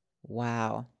Snickers.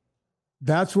 Wow.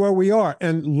 That's where we are.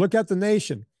 And look at the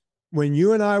nation. When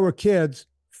you and I were kids,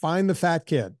 find the fat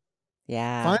kid.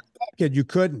 Yeah. Find the fat kid, you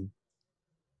couldn't.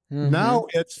 Now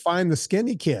it's find the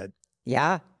skinny kid.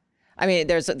 Yeah. I mean,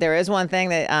 there is one thing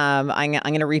that I'm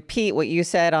going to repeat what you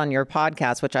said on your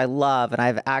podcast, which I love, and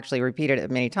I've actually repeated it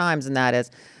many times, and that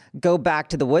is go back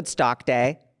to the Woodstock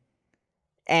day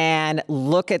and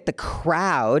look at the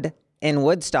crowd in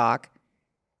Woodstock,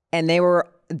 and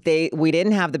we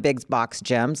didn't have the big box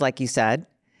gyms, like you said,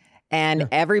 and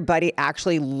everybody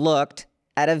actually looked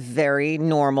at a very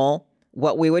normal,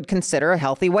 what we would consider a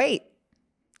healthy weight.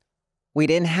 We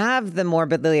didn't have the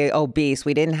morbidly obese.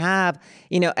 We didn't have,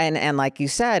 and like you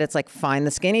said, it's like find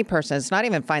the skinny person. It's not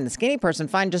even find the skinny person,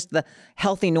 find just the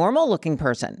healthy, normal looking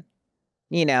person,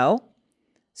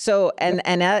 So,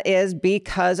 and that is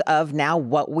because of now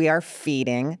what we are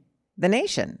feeding the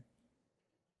nation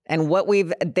and what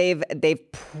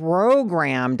they've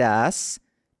programmed us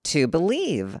to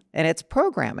believe, and it's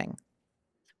programming.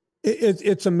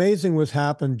 It's amazing what's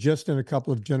happened just in a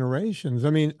couple of generations. I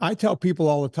mean, I tell people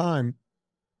all the time,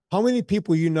 how many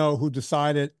people who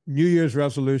decided New Year's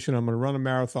resolution, I'm going to run a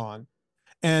marathon.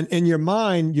 And in your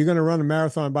mind, you're going to run a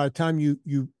marathon. By the time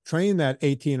you train that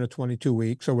 18 or 22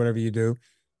 weeks or whatever you do,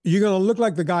 you're going to look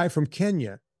like the guy from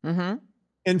Kenya. Mm-hmm.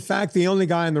 In fact, the only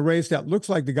guy in the race that looks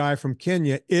like the guy from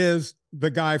Kenya is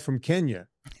the guy from Kenya,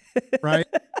 right?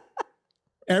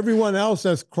 Everyone else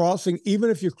that's crossing, even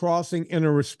if you're crossing in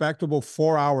a respectable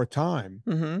 4-hour time,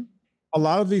 mm-hmm. a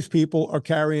lot of these people are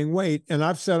carrying weight. And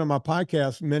I've said on my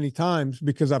podcast many times,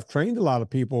 because I've trained a lot of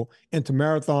people into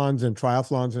marathons and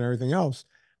triathlons and everything else.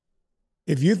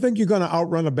 If you think you're going to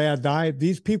outrun a bad diet,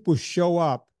 these people show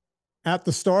up at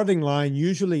the starting line,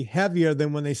 usually heavier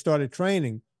than when they started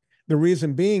training. The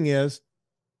reason being is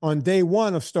on day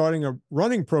one of starting a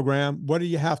running program, what do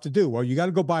you have to do? Well, you got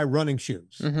to go buy running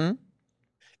shoes. Mm-hmm.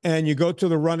 And you go to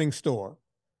the running store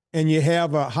and you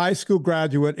have a high school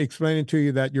graduate explaining to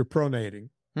you that you're pronating.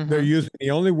 Mm-hmm. They're using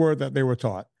the only word that they were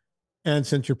taught. And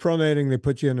since you're pronating, they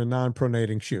put you in a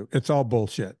non-pronating shoe. It's all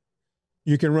bullshit.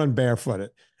 You can run barefooted.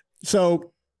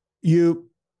 So you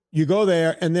go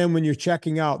there, and then when you're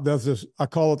checking out, there's this, I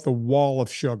call it the wall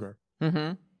of sugar,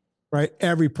 mm-hmm. right?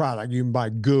 Every product, you can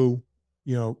buy goo,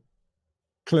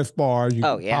 Cliff bars,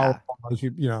 Power bars,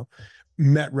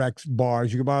 Metrex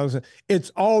bars, you can buy those. It's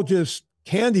all just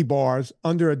candy bars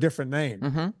under a different name,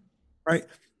 mm-hmm. right?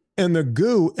 And the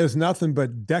goo is nothing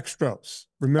but dextrose.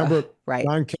 Remember right.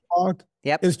 Ron Kellogg?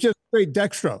 Yep. It's just straight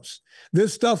dextrose.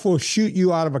 This stuff will shoot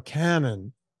you out of a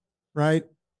cannon, right?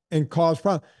 And cause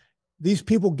problems. These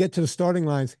people get to the starting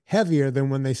lines heavier than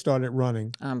when they started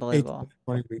running. Unbelievable.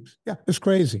 20 weeks. Yeah, it's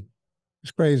crazy.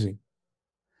 It's crazy.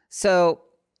 So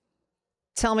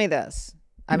tell me this.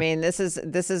 I mean, this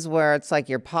is where it's like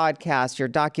your podcast, your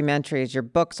documentaries, your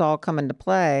books all come into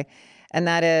play. And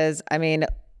that is, I mean,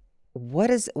 what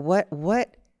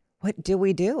do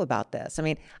we do about this? I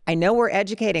mean, I know we're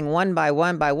educating one by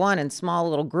one in small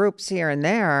little groups here and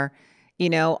there,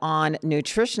 on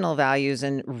nutritional values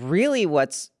and really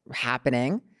what's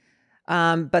happening.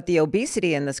 But the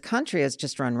obesity in this country has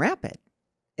just run rapid.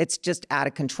 It's just out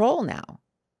of control now.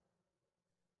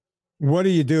 What do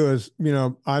you do is,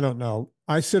 I don't know.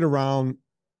 I sit around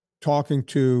talking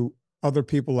to other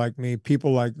people like me,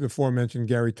 people like the aforementioned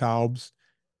Gary Taubes,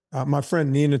 my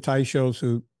friend Nina Teichos,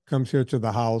 who comes here to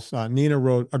the house. Nina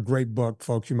wrote a great book,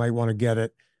 folks. You might want to get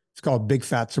it. It's called Big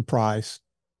Fat Surprise,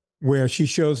 where she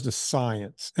shows the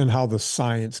science and how the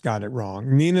science got it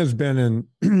wrong. Nina's been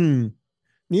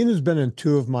in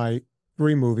 2 of my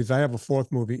 3 movies. I have a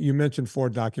 4th movie. You mentioned 4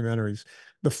 documentaries.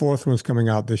 The 4th one's coming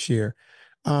out this year.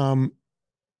 And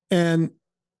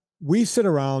we sit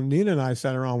around, Nina and I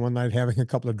sat around one night having a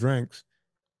couple of drinks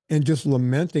and just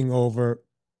lamenting over,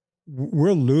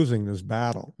 we're losing this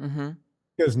battle. Mm-hmm.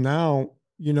 Because now,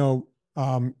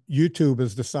 YouTube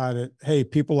has decided, hey,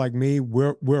 people like me,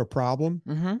 we're a problem.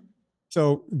 Mm-hmm.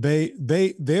 So they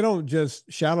don't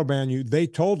just shadow ban you. They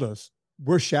told us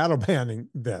we're shadow banning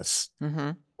this. Mm-hmm.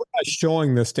 We're not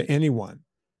showing this to anyone.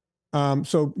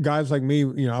 So guys like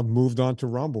me, I've moved on to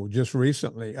Rumble just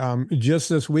recently. Just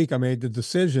this week, I made the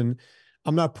decision.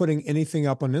 I'm not putting anything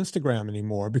up on Instagram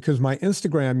anymore because my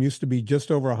Instagram used to be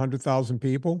just over 100,000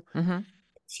 people. Mm-hmm. A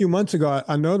few months ago,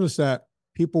 I noticed that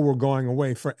people were going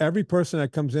away. For every person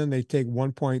that comes in, they take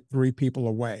 1.3 people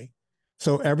away.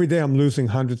 So every day I'm losing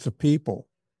hundreds of people.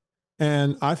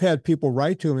 And I've had people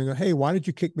write to me and go, hey, why did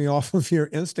you kick me off of your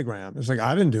Instagram? It's like,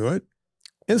 I didn't do it.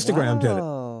 Instagram did it.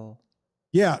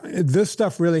 Yeah, this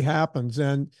stuff really happens.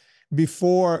 And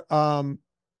before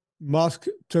Musk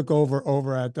took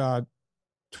over at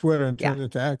Twitter and turned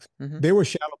it to X, they were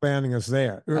shadow banning us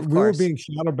there. We were being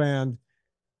shadow banned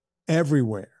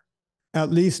everywhere. At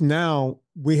least now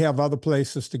we have other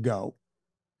places to go,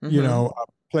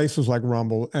 places like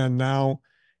Rumble. And now,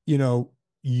 not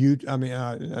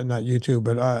YouTube,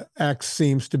 but X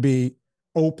seems to be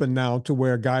open now to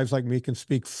where guys like me can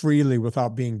speak freely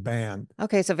without being banned.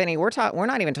 Okay, so Vinny, we're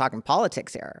not even talking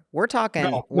politics here. We're talking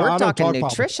nutrition.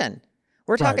 Politics.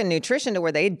 We're talking nutrition to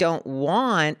where they don't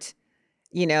want,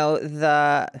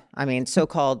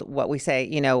 so-called what we say,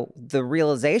 the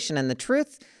realization and the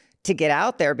truth to get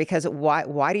out there, because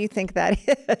why do you think that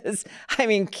is? I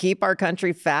mean, keep our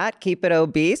country fat, keep it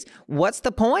obese. What's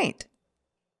the point?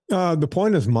 The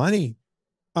point is money.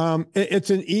 It's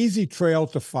an easy trail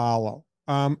to follow.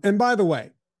 And by the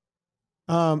way,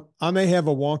 I may have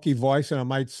a wonky voice and I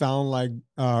might sound like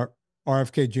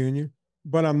RFK Jr.,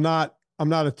 but I'm not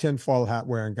a tinfoil hat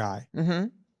wearing guy. Mm-hmm.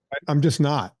 I'm just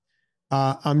not.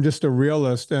 I'm just a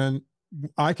realist, and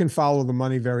I can follow the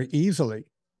money very easily.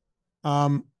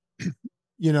 Um,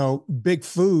 big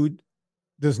food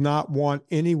does not want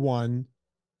anyone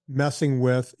messing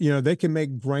with, they can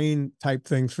make grain type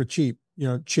things for cheap,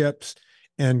 chips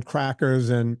and crackers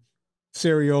and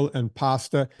cereal and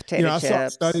pasta. Potato I saw a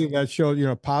chips. study that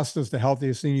showed, pasta is the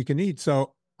healthiest thing you can eat.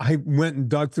 So I went and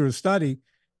dug through a study.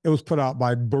 It was put out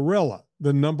by Barilla,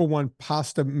 the #1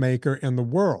 pasta maker in the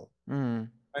world. Mm.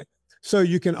 Right? So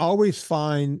you can always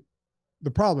find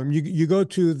the problem. You go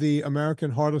to the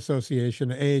American Heart Association,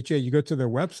 the AHA, you go to their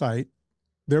website,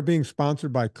 they're being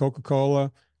sponsored by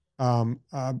Coca-Cola,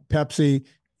 Pepsi,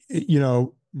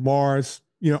 Mars,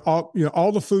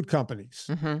 all the food companies.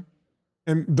 Mm-hmm.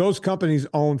 And those companies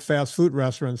own fast food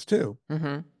restaurants too. Mm-hmm.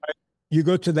 Right? You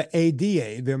go to the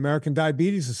ADA, the American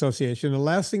Diabetes Association, the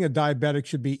last thing a diabetic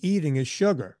should be eating is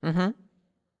sugar. Mm-hmm.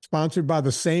 Sponsored by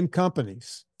the same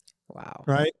companies. Wow.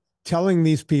 Right? Telling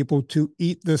these people to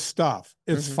eat this stuff.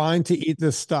 It's fine to eat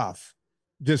this stuff.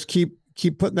 Just keep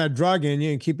putting that drug in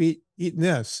you and keep eating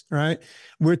this, right?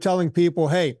 We're telling people,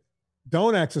 hey,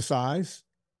 don't exercise.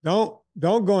 Don't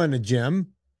go in the gym.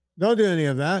 Don't do any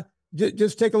of that.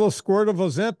 Just take a little squirt of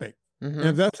Ozempic. Mm-hmm. And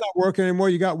if that's not working anymore,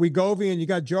 you got Wegovy and you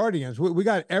got Jardiance. We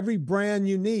got every brand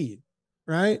you need,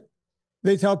 right?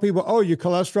 They tell people, oh, your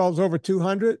cholesterol's over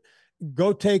 200.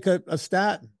 Go take a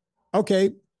statin.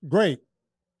 Okay, great.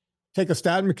 Take a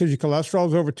statin because your cholesterol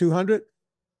is over 200.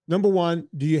 Number one,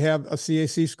 do you have a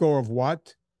CAC score of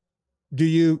what? Did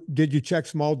you check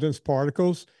small dense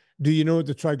particles? Do you know what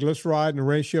the triglyceride and the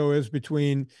ratio is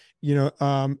between,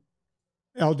 LDL,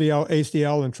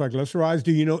 HDL, and triglycerides?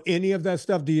 Do you know any of that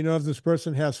stuff? Do you know if this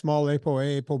person has small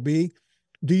ApoA, ApoB?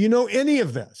 Do you know any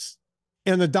of this?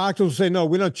 And the doctors will say, no,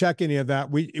 we don't check any of that.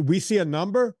 We see a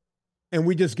number and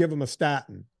we just give them a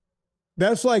statin.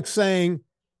 That's like saying,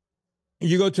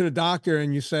 you go to the doctor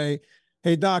and you say,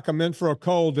 hey, doc, I'm in for a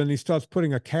cold. And he starts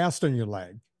putting a cast on your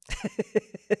leg.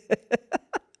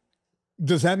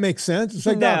 Does that make sense? It's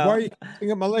like, No. doc, why are you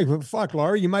casting up my leg? Well, fuck,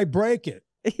 Laura, you might break it.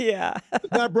 Yeah.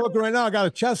 It's not broken right now. I got a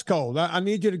chest cold. I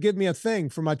need you to give me a thing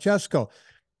for my chest cold.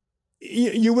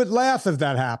 You would laugh if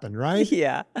that happened, right?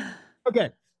 Yeah.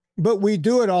 Okay. But we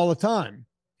do it all the time.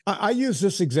 I use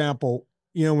this example,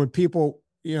 when people,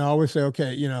 I always say,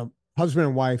 okay, husband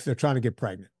and wife, they're trying to get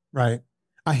pregnant, right?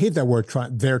 I hate that word.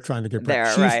 They're trying to get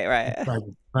pregnant. Right.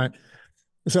 Pregnant, right.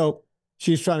 So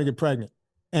she's trying to get pregnant,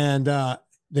 and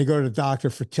they go to the doctor,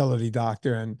 fertility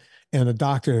doctor, and the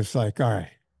doctor is like, all right,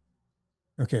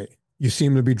 okay, you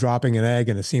seem to be dropping an egg,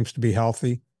 and it seems to be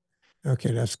healthy.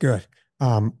 Okay, that's good.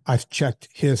 I've checked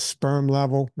his sperm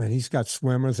level, man. He's got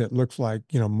swimmers. It looks like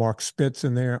Mark Spitz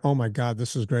in there. Oh my God,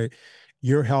 this is great.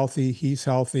 You're healthy. He's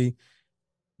healthy.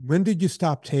 When did you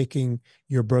stop taking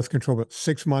your birth control?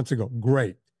 6 months ago.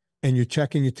 Great. And you're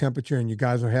checking your temperature and you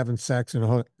guys are having sex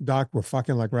and doc, we're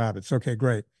fucking like rabbits. Okay,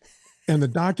 great. And the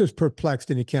doctor's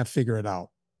perplexed and he can't figure it out.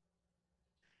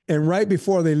 And right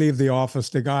before they leave the office,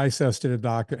 the guy says to the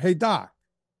doctor, hey, doc,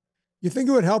 you think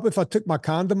it would help if I took my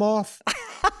condom off?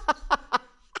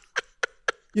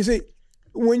 You see,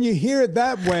 when you hear it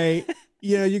that way,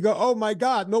 you go, oh my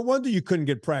God, no wonder you couldn't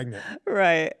get pregnant.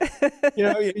 Right.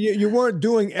 You weren't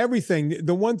doing everything.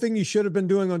 The one thing you should have been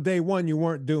doing on day one, you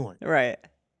weren't doing. Right.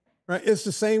 Right. It's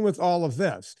the same with all of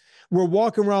this. We're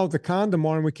walking around with the condom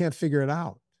on and we can't figure it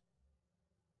out.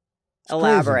 It's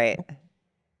Elaborate. crazy.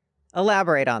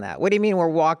 Elaborate on that. What do you mean we're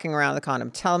walking around with the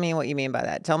condom? Tell me what you mean by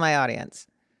that. Tell my audience.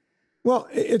 Well,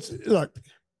 look,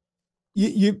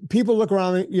 you people look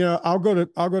around, I'll go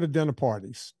to dinner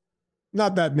parties.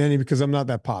 Not that many because I'm not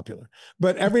that popular,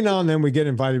 but every now and then we get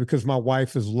invited because my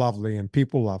wife is lovely and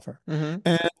people love her.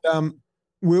 Mm-hmm. And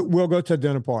we'll go to a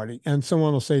dinner party and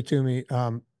someone will say to me,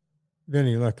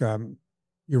 Vinny, look,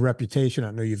 your reputation,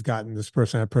 I know you've gotten this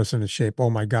person, that person in shape. Oh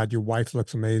my God, your wife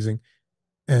looks amazing.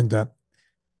 And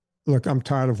look, I'm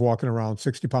tired of walking around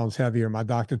 60 pounds heavier. My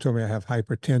doctor told me I have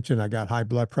hypertension. I got high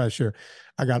blood pressure.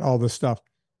 I got all this stuff.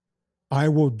 I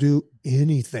will do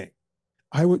anything.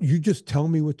 You just tell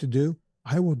me what to do.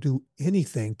 I will do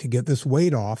anything to get this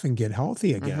weight off and get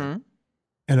healthy again. Mm-hmm.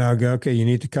 And I'll go, okay, you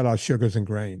need to cut out sugars and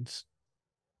grains.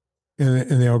 And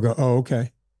they'll go, oh,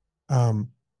 okay. I'm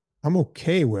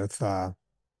okay with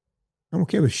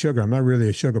sugar. I'm not really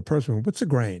a sugar person. What's a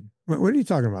grain? What are you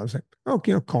talking about? I was like, oh,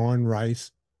 corn,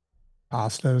 rice,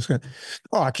 pasta.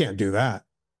 Oh, I can't do that.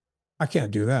 I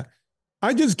can't do that.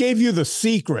 I just gave you the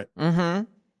secret,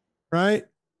 right?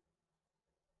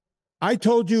 I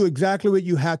told you exactly what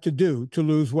you had to do to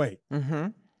lose weight.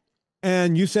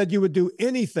 And you said you would do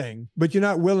anything, but you're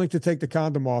not willing to take the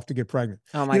condom off to get pregnant.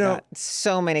 Oh my God.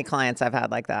 So many clients I've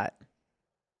had like that.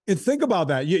 And think about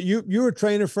that. You were a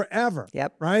trainer forever.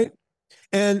 Yep. Right?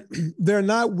 And they're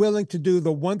not willing to do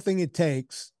the one thing it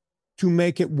takes to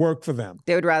make it work for them.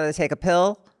 They would rather take a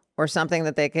pill or something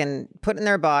that they can put in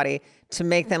their body to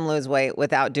make them lose weight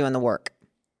without doing the work.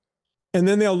 And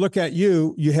then they'll look at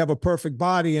you, you have a perfect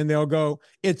body, and they'll go,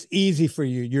 it's easy for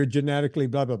you. You're genetically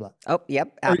blah, blah, blah. Oh,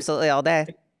 yep. Absolutely. All day.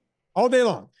 All day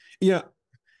long. Yeah.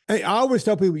 I always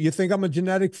tell people, you think I'm a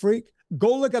genetic freak?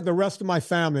 Go look at the rest of my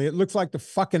family. It looks like the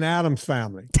fucking Addams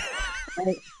family.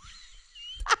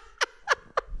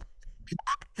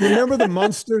 Remember the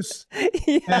Munsters?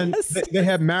 Yes. And they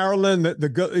had Marilyn, the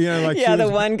good, like the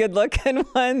one good-looking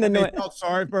one. And they felt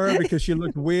sorry for her because she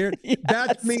looked weird. Yes.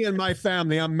 That's me and my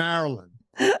family. I'm Marilyn.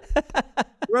 The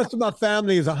rest of my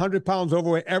family is 100 pounds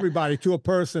overweight, everybody to a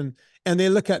person. And they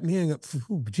look at me and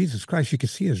go, Jesus Christ, you can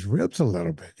see his ribs a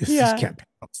little bit. This can't be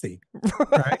healthy.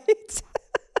 Right.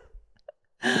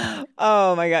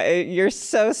 Oh my God. You're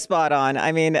so spot on.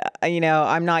 I mean,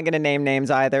 I'm not going to name names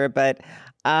either, but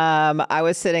I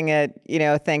was sitting at,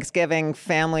 Thanksgiving,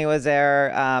 family was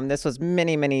there. This was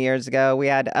many, many years ago. We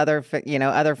had other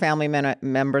family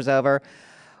members over.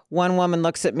 One woman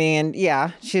looks at me and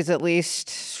she's at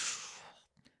least,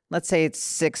 let's say it's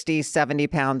 60, 70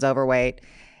 pounds overweight.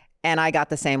 And I got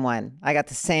the same one. I got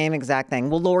the same exact thing.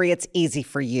 Well, Lori, it's easy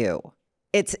for you.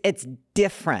 It's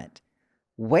different.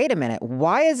 Wait a minute.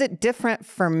 Why is it different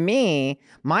for me?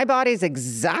 My body's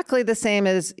exactly the same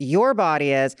as your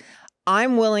body is.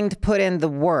 I'm willing to put in the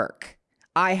work.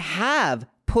 I have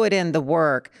put in the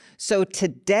work. So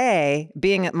today,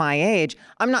 being at my age,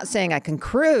 I'm not saying I can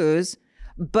cruise,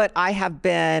 but I have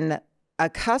been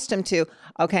accustomed to,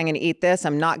 okay, I'm going to eat this.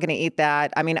 I'm not going to eat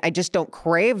that. I mean, I just don't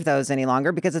crave those any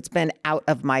longer because it's been out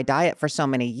of my diet for so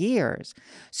many years.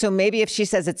 So maybe if she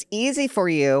says it's easy for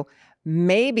you,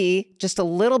 maybe just a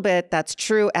little bit that's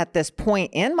true at this point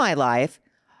in my life.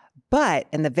 But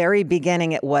in the very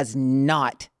beginning, it was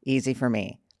not easy for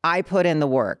me. I put in the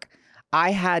work.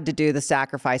 I had to do the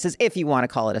sacrifices, if you want to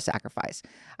call it a sacrifice.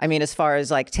 I mean, as far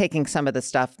as like taking some of the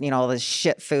stuff, all this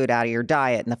shit food out of your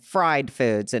diet and the fried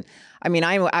foods. And I mean,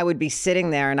 I would be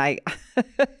sitting there and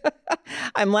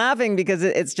I'm laughing because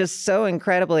it's just so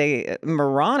incredibly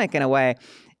moronic in a way.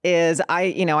 Is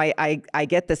I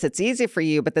get this, it's easy for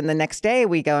you, but then the next day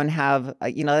we go and have,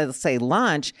 let's say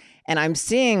lunch, and I'm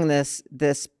seeing this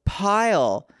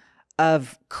pile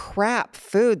of crap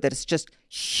food that is just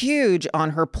huge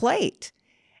on her plate.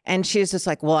 And she's just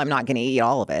like, well, I'm not going to eat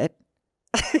all of it,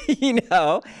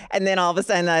 and then all of a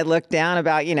sudden I look down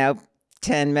about,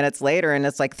 10 minutes later and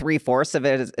it's like 3/4 of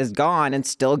it is gone and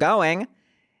still going.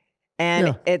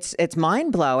 And it's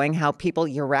mind blowing how people,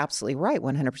 you're absolutely right,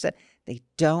 100%. They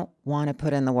don't want to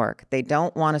put in the work. They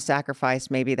don't want to sacrifice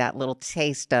maybe that little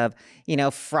taste of,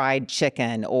 fried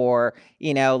chicken or,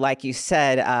 like you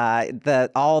said,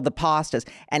 all the pastas.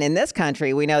 And in this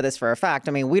country, we know this for a fact.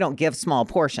 I mean, we don't give small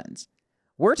portions.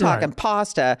 We're talking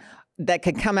pasta that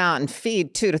could come out and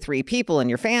feed 2 to 3 people in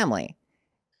your family.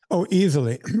 Oh,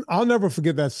 easily. I'll never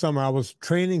forget that summer. I was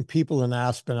training people in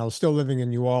Aspen. I was still living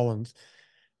in New Orleans.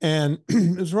 And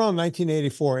it was around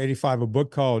 1984, 85, a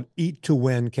book called Eat to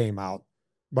Win came out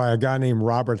by a guy named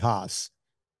Robert Haas.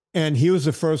 And he was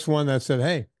the first one that said,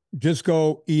 hey, just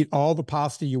go eat all the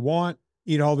pasta you want,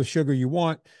 eat all the sugar you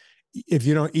want. If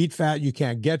you don't eat fat, you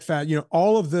can't get fat,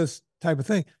 all of this type of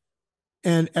thing.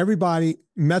 And everybody,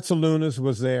 Metzalunas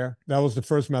was there. That was the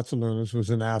first Metzalunas, was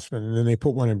in Aspen. And then they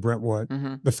put one in Brentwood,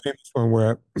 the famous one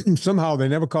where somehow they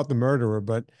never caught the murderer,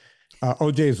 but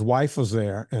OJ's wife was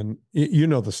there, and you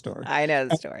know the story. I know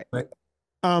the story.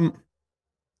 I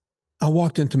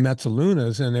walked into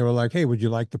Metzalunas, and they were like, hey, would you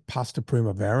like the pasta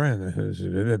primavera?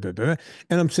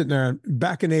 And I'm sitting there,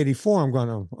 back in 84, I'm going,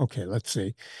 oh, okay, let's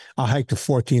see. I'll hike the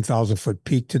 14,000-foot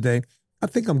peak today. I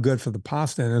think I'm good for the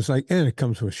pasta. And it's like, and it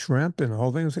comes with shrimp and the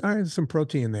whole thing. It's like, all right, there's some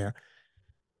protein there.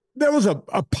 There was a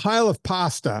pile of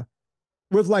pasta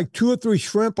with like 2 or 3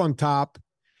 shrimp on top.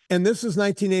 And this is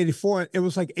 1984. It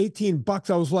was like $18.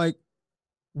 I was like,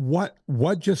 what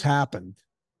just happened?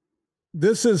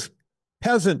 This is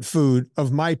peasant food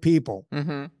of my people.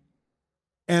 And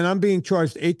I'm being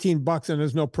charged $18 and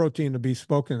there's no protein to be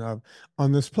spoken of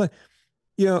on this plate.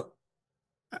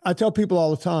 I tell people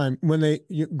all the time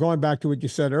going back to what you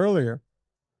said earlier,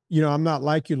 I'm not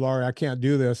like you, Laurie, I can't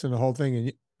do this and the whole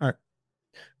thing. And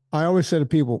I always say to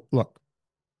people, look,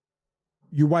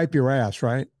 you wipe your ass,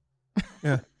 right?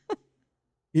 Yeah.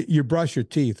 You brush your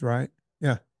teeth, right?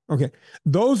 Yeah. Okay.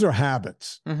 Those are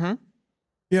habits. Mm-hmm.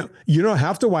 You don't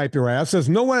have to wipe your ass. There's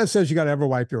no one that says you got to ever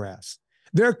wipe your ass.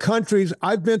 There are countries,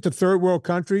 I've been to third world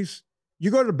countries.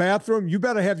 You go to the bathroom, you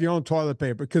better have your own toilet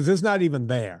paper because it's not even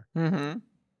there. Mm-hmm.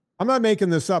 I'm not making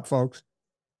this up, folks.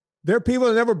 There are people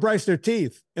that never brush their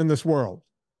teeth in this world.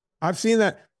 I've seen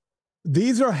that.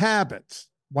 These are habits.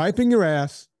 Wiping your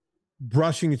ass,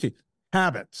 brushing your teeth.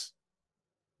 Habits,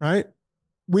 right?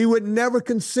 We would never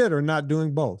consider not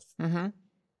doing both. Mm-hmm.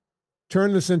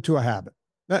 Turn this into a habit.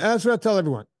 That's what I tell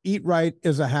everyone. Eat right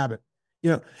is a habit.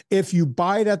 If you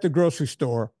buy it at the grocery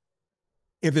store,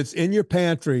 if it's in your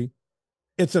pantry,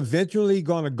 it's eventually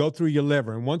going to go through your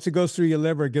liver. And once it goes through your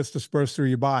liver, it gets dispersed through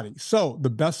your body. So the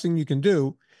best thing you can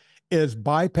do is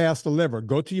bypass the liver.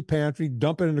 Go to your pantry,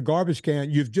 dump it in the garbage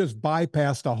can. You've just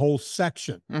bypassed a whole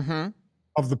section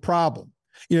of the problem.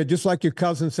 Just like your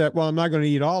cousin said, well, I'm not going to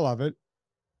eat all of it.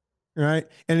 Right.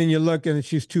 And then you look and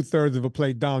she's 2/3 of a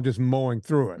plate down, just mowing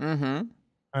through it. Mm-hmm.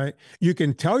 Right. You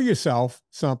can tell yourself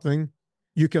something,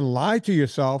 you can lie to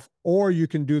yourself, or you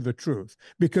can do the truth.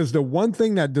 Because the one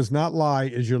thing that does not lie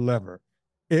is your liver.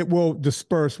 It will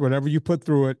disperse whatever you put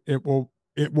through it. It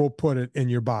will put it in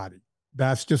your body.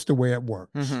 That's just the way it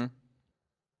works. Mm-hmm.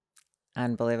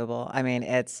 Unbelievable. I mean,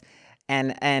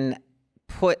 and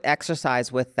put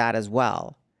exercise with that as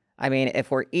well. I mean, if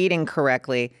we're eating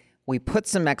correctly, we put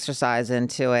some exercise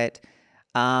into it.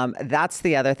 That's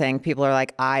the other thing. People are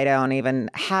like, I don't even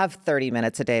have 30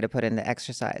 minutes a day to put into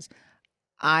exercise.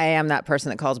 I am that person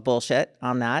that calls bullshit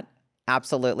on that.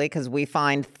 Absolutely. Because we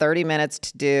find 30 minutes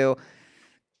to do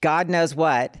God knows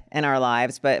what in our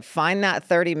lives, but find that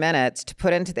 30 minutes to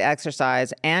put into the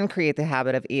exercise and create the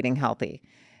habit of eating healthy.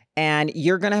 And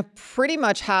you're going to pretty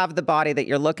much have the body that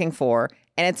you're looking for.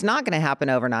 And it's not going to happen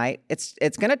overnight.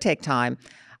 It's going to take time.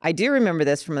 I do remember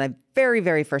this from my very,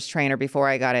 very first trainer before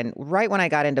I got in, right when I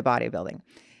got into bodybuilding.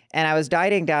 And I was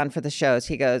dieting down for the shows.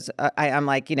 He goes, I'm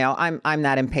like, I'm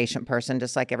that impatient person,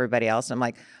 just like everybody else. I'm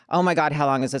like, oh my God, how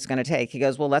long is this going to take? He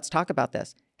goes, well, let's talk about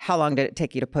this. How long did it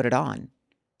take you to put it on?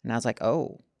 And I was like,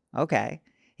 oh, okay.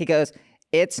 He goes,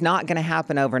 it's not going to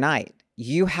happen overnight.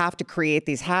 You have to create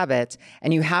these habits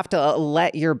and you have to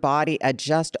let your body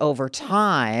adjust over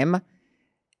time,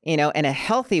 in a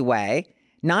healthy way,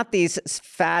 not these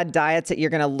fad diets that you're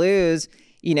going to lose,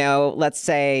 let's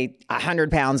say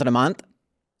 100 pounds in a month.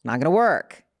 Not going to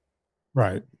work.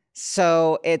 Right.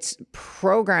 So it's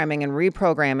programming and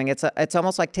reprogramming. It's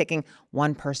almost like taking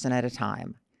one person at a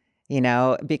time,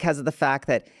 because of the fact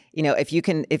that,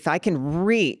 if I can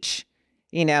reach,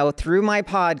 through my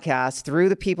podcast, through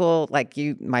the people like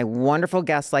you, my wonderful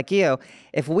guests like you,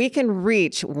 if we can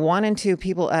reach 1 and 2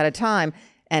 people at a time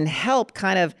and help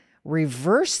kind of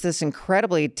reverse this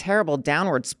incredibly terrible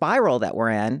downward spiral that we're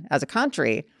in as a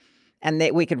country, and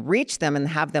that we could reach them and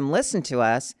have them listen to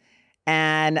us.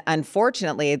 And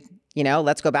unfortunately,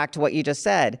 let's go back to what you just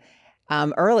said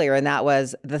earlier, and that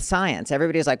was the science.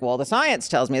 Everybody's like, well, the science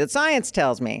tells me, that science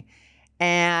tells me.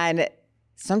 And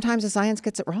sometimes the science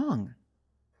gets it wrong,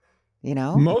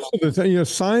 Most of the time,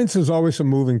 science is always a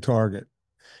moving target.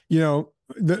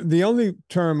 The only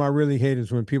term I really hate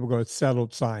is when people go, it's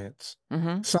settled science.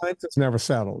 Mm-hmm. Science is never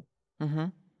settled. Mm-hmm.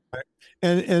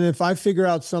 And if I figure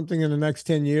out something in the next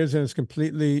 10 years and it's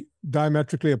completely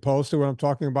diametrically opposed to what I'm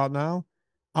talking about now,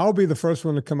 I'll be the first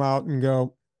one to come out and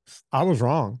go, I was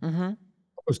wrong. Mm-hmm.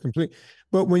 It was complete.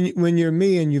 But when you're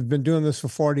me and you've been doing this for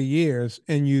 40 years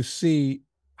and you see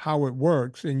how it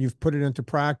works and you've put it into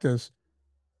practice,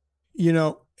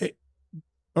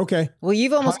 okay. Well,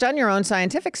 you've almost done your own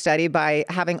scientific study by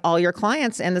having all your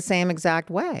clients in the same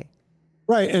exact way.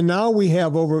 Right. And now we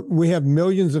have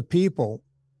millions of people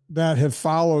that have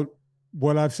followed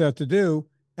what I've said to do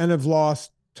and have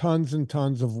lost tons and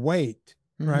tons of weight,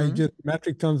 right? Mm-hmm. Just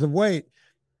metric tons of weight.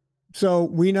 So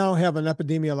we now have an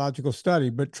epidemiological study,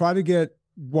 but try to get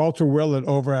Walter Willett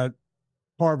over at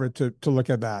Harvard to look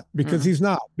at that because he's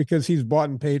not, because he's bought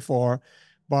and paid for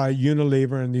by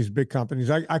Unilever and these big companies.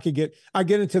 I get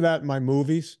into that in my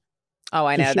movies. Oh,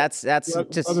 I know. That's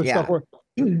just, yeah.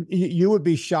 You would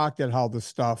be shocked at how this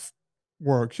stuff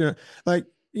works. Like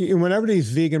whenever these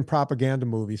vegan propaganda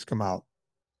movies come out,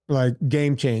 like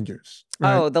Game Changers.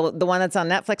 Right? Oh, the one that's on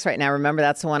Netflix right now. Remember,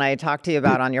 that's the one I talked to you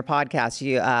about on your podcast.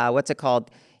 You, what's it called?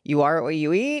 You Are What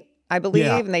You Eat, I believe.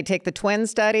 Yeah. And they take the twin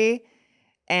study.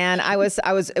 And it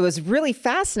was really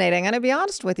fascinating. I'm going to be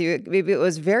honest with you. It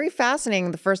was very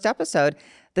fascinating, the first episode.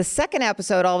 The second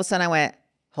episode, all of a sudden I went,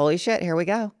 holy shit, here we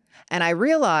go. And I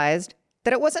realized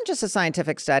that it wasn't just a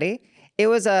scientific study. It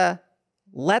was a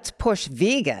let's push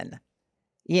vegan,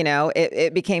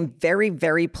 It became very,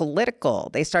 very political.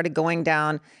 They started going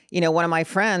down, one of my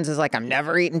friends is like, I'm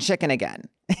never eating chicken again,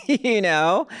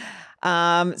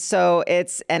 So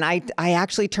and I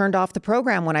actually turned off the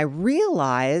program when I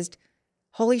realized,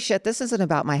 holy shit, this isn't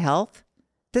about my health.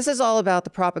 This is all about the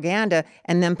propaganda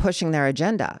and them pushing their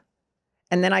agenda.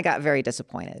 And then I got very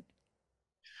disappointed.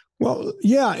 Well,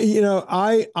 yeah,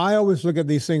 I always look at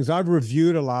these things. I've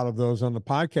reviewed a lot of those on the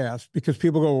podcast because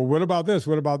people go, well, what about this?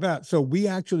 What about that? So we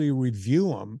actually review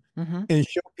them and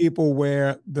show people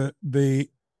where the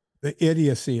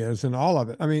idiocy is and all of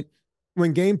it. I mean,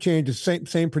 when Game Changers,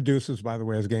 same producers, by the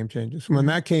way, as Game Changers, when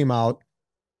that came out,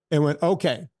 it went,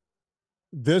 okay,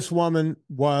 this woman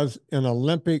was an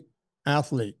Olympic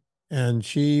athlete and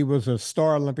she was a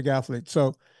star Olympic athlete.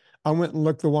 So I went and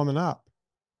looked the woman up.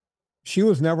 She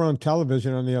was never on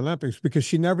television on the Olympics because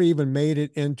she never even made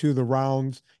it into the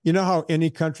rounds. You know how any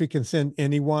country can send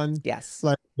anyone? Yes.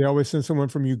 Like they always send someone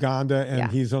from Uganda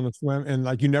and he's on the swim and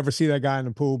like you never see that guy in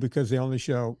the pool because they only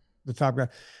show the top guy.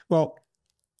 Well,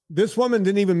 this woman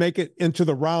didn't even make it into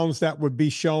the rounds that would be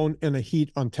shown in a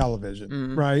heat on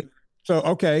television, right? So,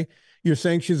 okay, you're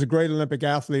saying she's a great Olympic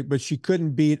athlete, but she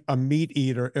couldn't beat a meat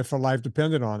eater if her life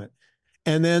depended on it.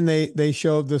 And then they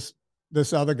showed this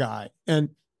other guy. And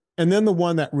then the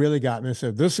one that really got me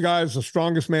said, this guy is the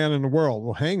strongest man in the world.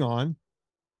 Well, hang on.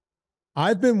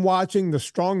 I've been watching the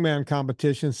strongman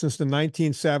competition since the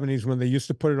 1970s when they used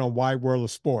to put it on Wide World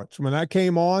of Sports. When that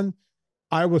came on,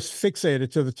 I was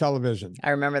fixated to the television. I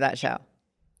remember that show.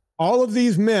 All of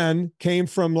these men came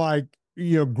from like,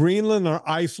 Greenland or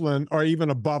Iceland or even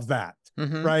above that,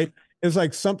 right? It's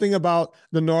like something about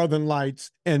the Northern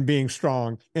Lights and being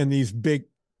strong and these big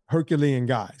Herculean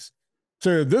guys.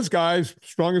 So this guy's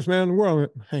strongest man in the world.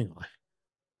 Hang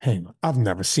on. I've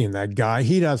never seen that guy.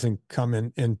 He doesn't come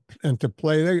into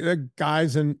play. They're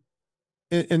guys and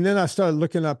then I started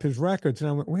looking up his records and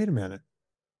I went, wait a minute.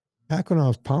 Back when I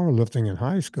was powerlifting in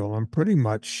high school, I'm pretty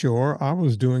much sure I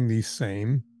was doing these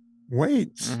same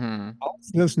weights.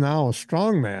 How's this now a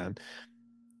strong man?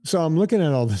 So I'm looking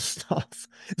at all this stuff.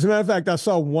 As a matter of fact, I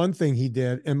saw one thing he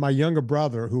did, and my younger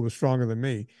brother, who was stronger than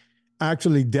me,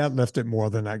 actually deadlifted more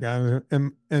than that guy.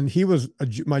 And he was,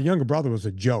 my younger brother was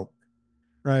a joke,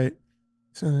 right?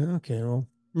 So, okay, well,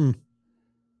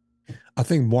 I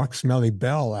think Mark Smelly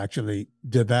Bell actually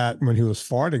did that when he was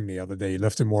farting the other day. He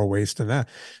lifted more weights than that.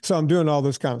 So I'm doing all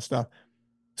this kind of stuff.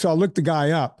 So I looked the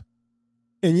guy up.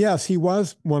 And yes, he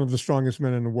was one of the strongest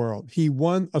men in the world. He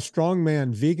won a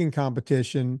strongman vegan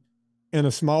competition in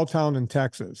a small town in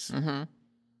Texas.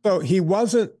 So he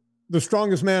wasn't the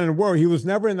strongest man in the world. He was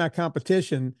never in that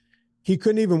competition. He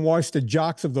couldn't even wash the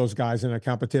jocks of those guys in a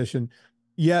competition.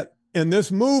 Yet in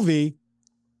this movie,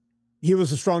 he was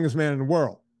the strongest man in the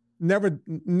world.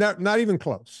 Not even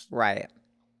close. Right.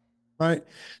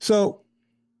 So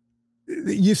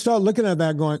you start looking at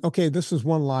that going, okay, this is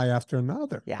one lie after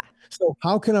another. Yeah. So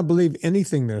how can I believe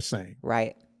anything they're saying?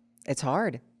 Right. It's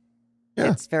hard.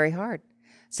 Yeah. It's very hard.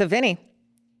 So Vinny,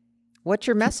 what's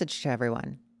your message to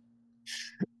everyone?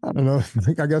 I don't know.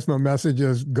 I guess my message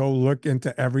is go look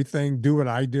into everything, do what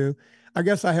I do. I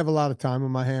guess I have a lot of time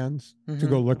on my hands to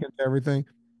go look into everything.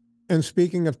 And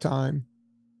speaking of time,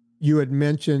 you had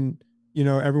mentioned,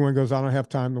 everyone goes, I don't have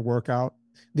time to work out.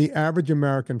 The average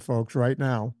American, folks, right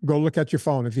now, go look at your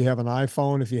phone. If you have an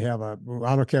iPhone, if you have I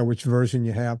don't care which version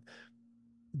you have,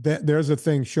 there's a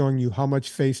thing showing you how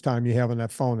much FaceTime you have on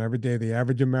that phone every day. The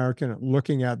average American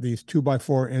looking at these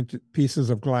 2x4 pieces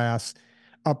of glass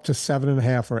up to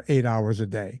 7.5 or 8 hours a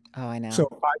day. Oh, I know. So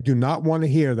I do not want to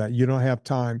hear that you don't have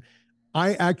time.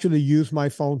 I actually use my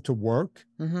phone to work.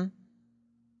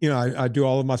 I do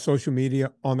all of my social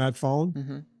media on that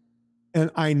phone. And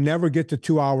I never get to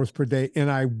 2 hours per day, and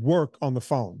I work on the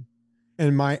phone.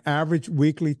 And my average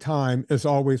weekly time is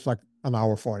always like an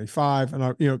hour 45,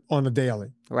 and on a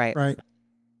daily. Right.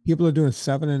 People are doing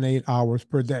 7 and 8 hours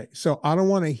per day. So I don't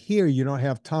want to hear you don't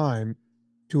have time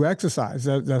to exercise.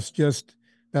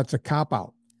 That's a cop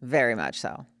out. Very much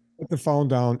so. Put the phone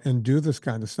down and do this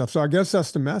kind of stuff. So I guess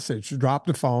that's the message. Drop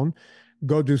the phone,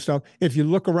 go do stuff. If you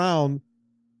look around,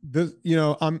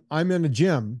 I'm in a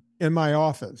gym in my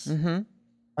office,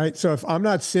 right? So if I'm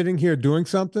not sitting here doing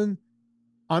something,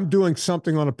 I'm doing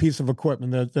something on a piece of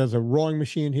equipment. There's a rowing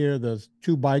machine here. There's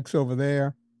 2 bikes over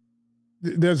there.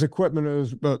 There's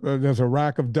equipment. There's a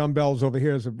rack of dumbbells over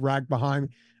here. There's a rack behind me.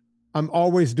 I'm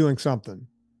always doing something.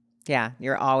 Yeah,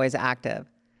 you're always active.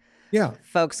 Yeah.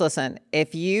 Folks, listen,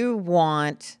 if you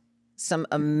want some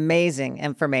amazing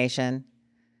information,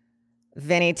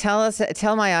 Vinny, tell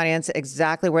my audience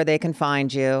exactly where they can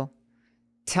find you.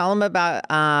 Tell them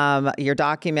about your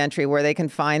documentary, where they can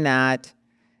find that.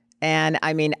 And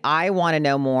I mean, I want to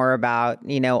know more about,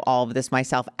 all of this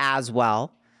myself as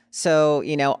well. So,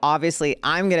 obviously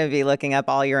I'm going to be looking up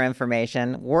all your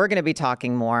information. We're going to be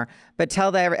talking more, but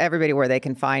tell everybody where they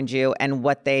can find you and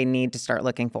what they need to start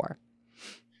looking for.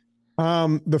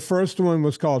 The first one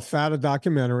was called Fat, a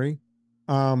Documentary.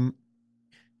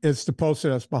 It's the poster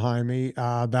that's behind me.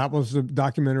 That was the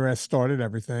documentary that started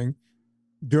everything.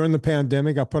 During the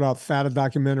pandemic, I put out Fat, a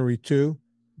Documentary 2.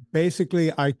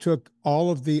 Basically, I took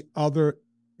all of the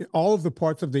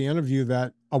parts of the interview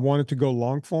that I wanted to go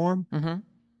long form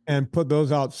and put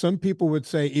those out. Some people would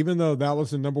say, even though that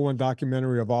was the #1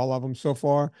 documentary of all of them so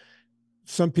far,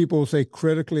 some people will say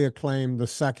critically acclaimed the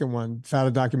second one, Fat,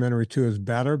 a Documentary 2, is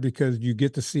better because you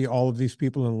get to see all of these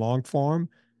people in long form.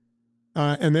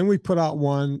 And then we put out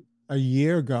one a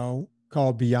year ago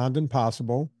called Beyond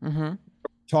Impossible.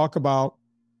 Talk about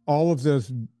all of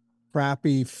this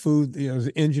crappy food,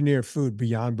 engineered food,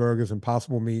 Beyond Burgers,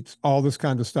 Impossible Meats, all this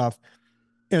kind of stuff.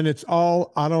 And it's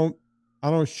all, I don't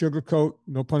sugarcoat,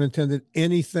 no pun intended,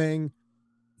 anything.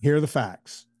 Here are the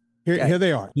facts. Here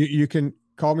they are. You can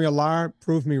call me a liar,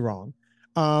 prove me wrong.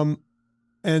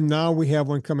 And now we have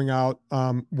one coming out.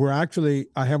 I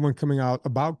have one coming out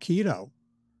about keto.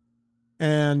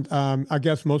 And I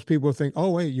guess most people think,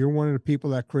 oh, wait, you're one of the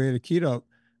people that created keto.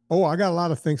 Oh, I got a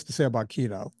lot of things to say about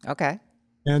keto. Okay.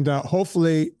 And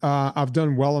hopefully I've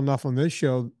done well enough on this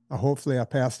show. Hopefully I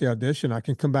passed the audition. I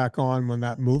can come back on when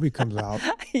that movie comes out.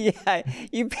 Yeah,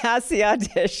 you passed the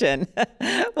audition.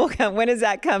 Well, when is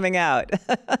that coming out?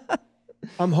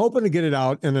 I'm hoping to get it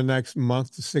out in the next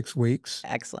month to 6 weeks.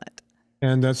 Excellent.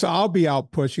 And so I'll be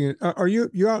out pushing it.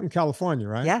 You're out in California,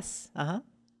 right? Yes.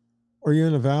 Are you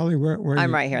in the Valley? Where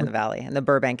I'm right here in the Valley, in the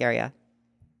Burbank area.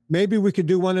 Maybe we could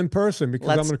do one in person because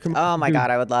I'm going to come. Oh my God,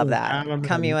 I would love that.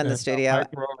 Come you in the studio.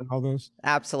 And all those.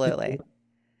 Absolutely.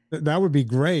 That would be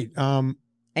great. And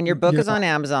your book is on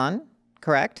Amazon,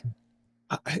 correct?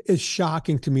 It's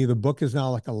shocking to me. The book is now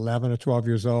like 11 or 12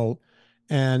 years old,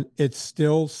 and it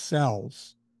still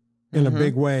sells in a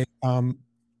big way.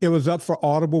 It was up for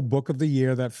Audible Book of the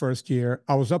Year that first year.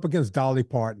 I was up against Dolly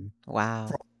Parton. Wow.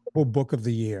 For Audible Book of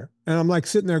the Year. And I'm like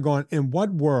sitting there going, in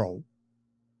what world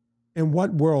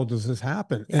does this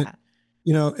happen? Yeah.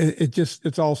 And,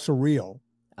 it's all surreal.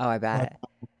 Oh, I bet.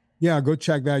 Yeah, go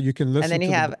check that. You can listen to. And then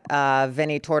you have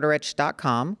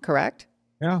VinnyTortorich.com, correct?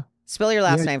 Yeah. Spell your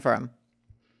last name for him.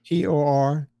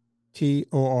 Tortor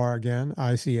again,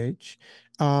 ICH.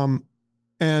 And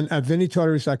at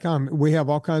VinnyTortorich.com, we have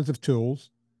all kinds of tools.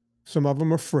 Some of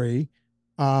them are free.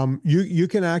 You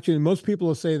can actually, most people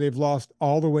will say they've lost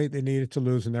all the weight they needed to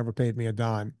lose and never paid me a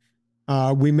dime.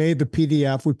 We made the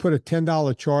PDF. We put a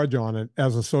 $10 charge on it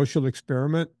as a social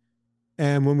experiment.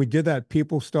 And when we did that,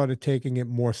 people started taking it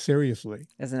more seriously.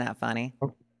 Isn't that funny?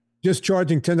 Just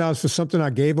charging $10 for something I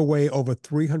gave away over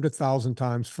 300,000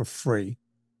 times for free.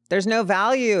 There's no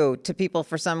value to people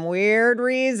for some weird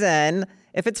reason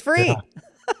if it's free. Yeah.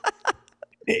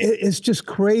 It's just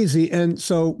crazy. And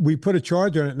so we put a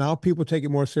charge on it. Now people take it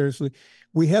more seriously.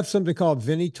 We have something called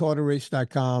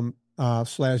VinnyTortorich.com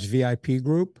 /VIP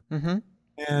group.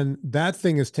 And that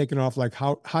thing is taken off like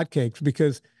hotcakes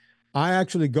because I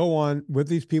actually go on with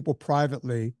these people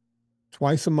privately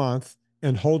twice a month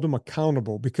and hold them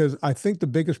accountable, because I think the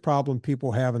biggest problem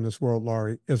people have in this world,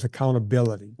 Laurie, is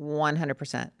accountability.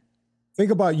 100%.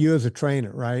 Think about you as a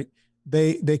trainer, right?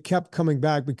 They kept coming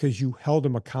back because you held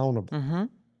them accountable.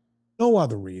 No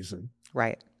other reason.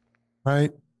 Right.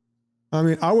 Right. I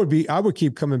mean, I would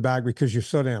keep coming back because you're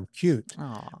so damn cute.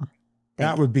 Aww,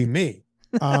 that would be me.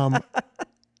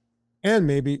 And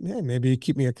maybe you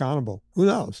keep me accountable. Who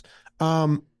knows?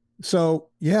 So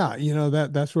yeah,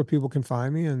 that's where people can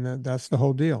find me, and that's the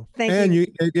whole deal. Thank you.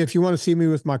 If you want to see me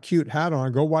with my cute hat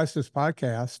on, go watch this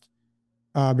podcast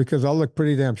because I'll look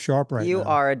pretty damn sharp right now. You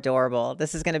are adorable.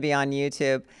 This is going to be on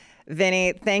YouTube.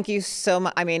 Vinny, thank you so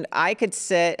much. I mean, I could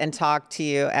sit and talk to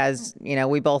you, as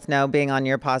we both know, being on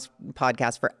your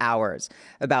podcast for hours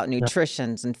about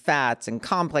nutritions and fats and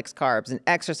complex carbs and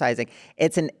exercising.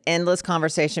 It's an endless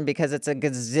conversation because it's a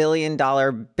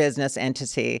gazillion-dollar business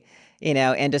entity,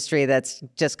 industry that's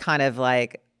just kind of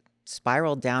like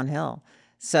spiraled downhill.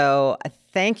 So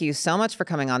thank you so much for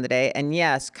coming on today. And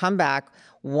yes, come back.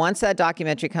 Once that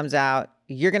documentary comes out,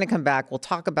 you're going to come back. We'll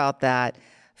talk about that.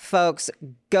 Folks,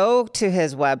 go to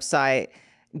his website,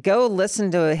 go listen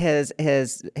to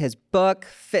his book,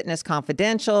 Fitness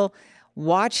Confidential,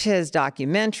 watch his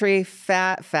documentary,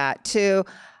 Fat 2,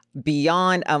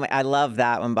 Beyond. I love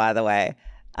that one, by the way.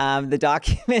 The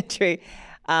documentary,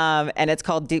 and it's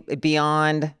called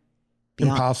Beyond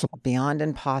Impossible. Beyond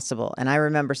Impossible. And I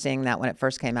remember seeing that when it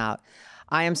first came out.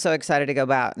 I am so excited to go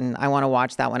back, and I want to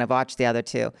watch that one. I've watched the other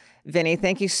two. Vinny,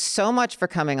 thank you so much for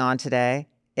coming on today.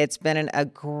 It's been a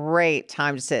great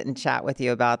time to sit and chat with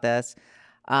you about this.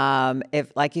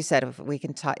 If, like you said, if we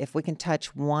can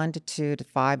touch 1 to 2 to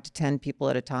 5 to 10 people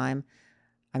at a time,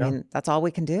 I mean, that's all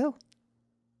we can do.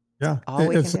 Yeah, all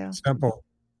we it's can do. simple.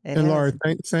 It And is. Laura,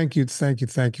 thank you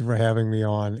for having me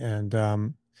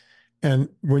on. And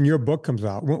when your book comes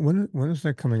out, when is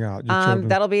that coming out? Your children's...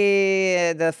 That'll be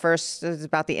it's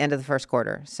about the end of the first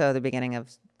quarter, so the beginning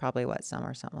of probably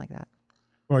summer, something like that.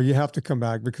 Well, you have to come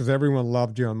back because everyone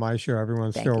loved you on my show.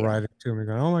 Everyone's Thank still you. writing to me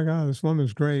going, "Oh my God, this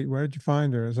woman's great. Where did you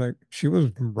find her?" It's like, she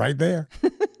was right there.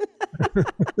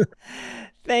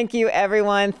 Thank you,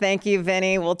 everyone. Thank you,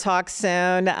 Vinny. We'll talk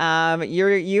soon.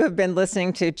 You have been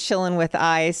listening to Chillin' with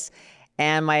Ice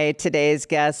and today's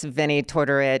guest, Vinny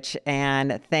Tortorich.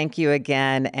 And thank you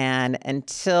again. And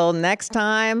until next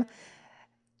time,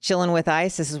 Chillin' with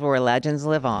Ice, this is where legends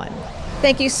live on.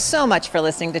 Thank you so much for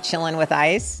listening to Chillin' with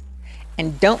Ice.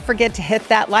 And don't forget to hit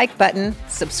that like button,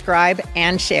 subscribe,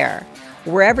 and share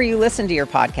wherever you listen to your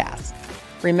podcast.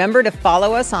 Remember to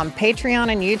follow us on Patreon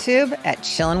and YouTube at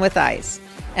Chillin' with Ice.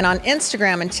 And on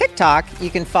Instagram and TikTok, you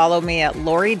can follow me at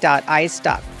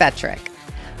lori.ice.fetrick.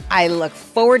 I look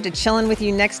forward to chilling with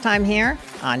you next time here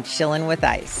on Chillin' with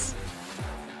Ice.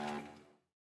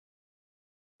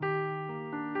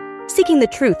 Seeking the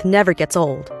truth never gets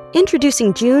old.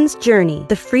 Introducing June's Journey,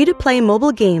 the free-to-play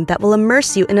mobile game that will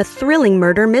immerse you in a thrilling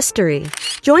murder mystery.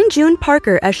 Join June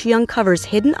Parker as she uncovers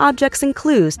hidden objects and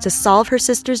clues to solve her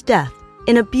sister's death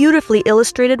in a beautifully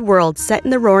illustrated world set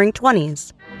in the Roaring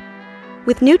 '20s.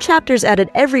 With new chapters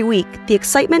added every week, the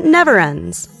excitement never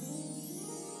ends.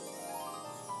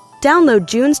 Download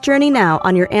June's Journey now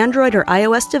on your Android or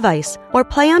iOS device, or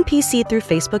play on PC through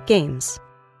Facebook Games.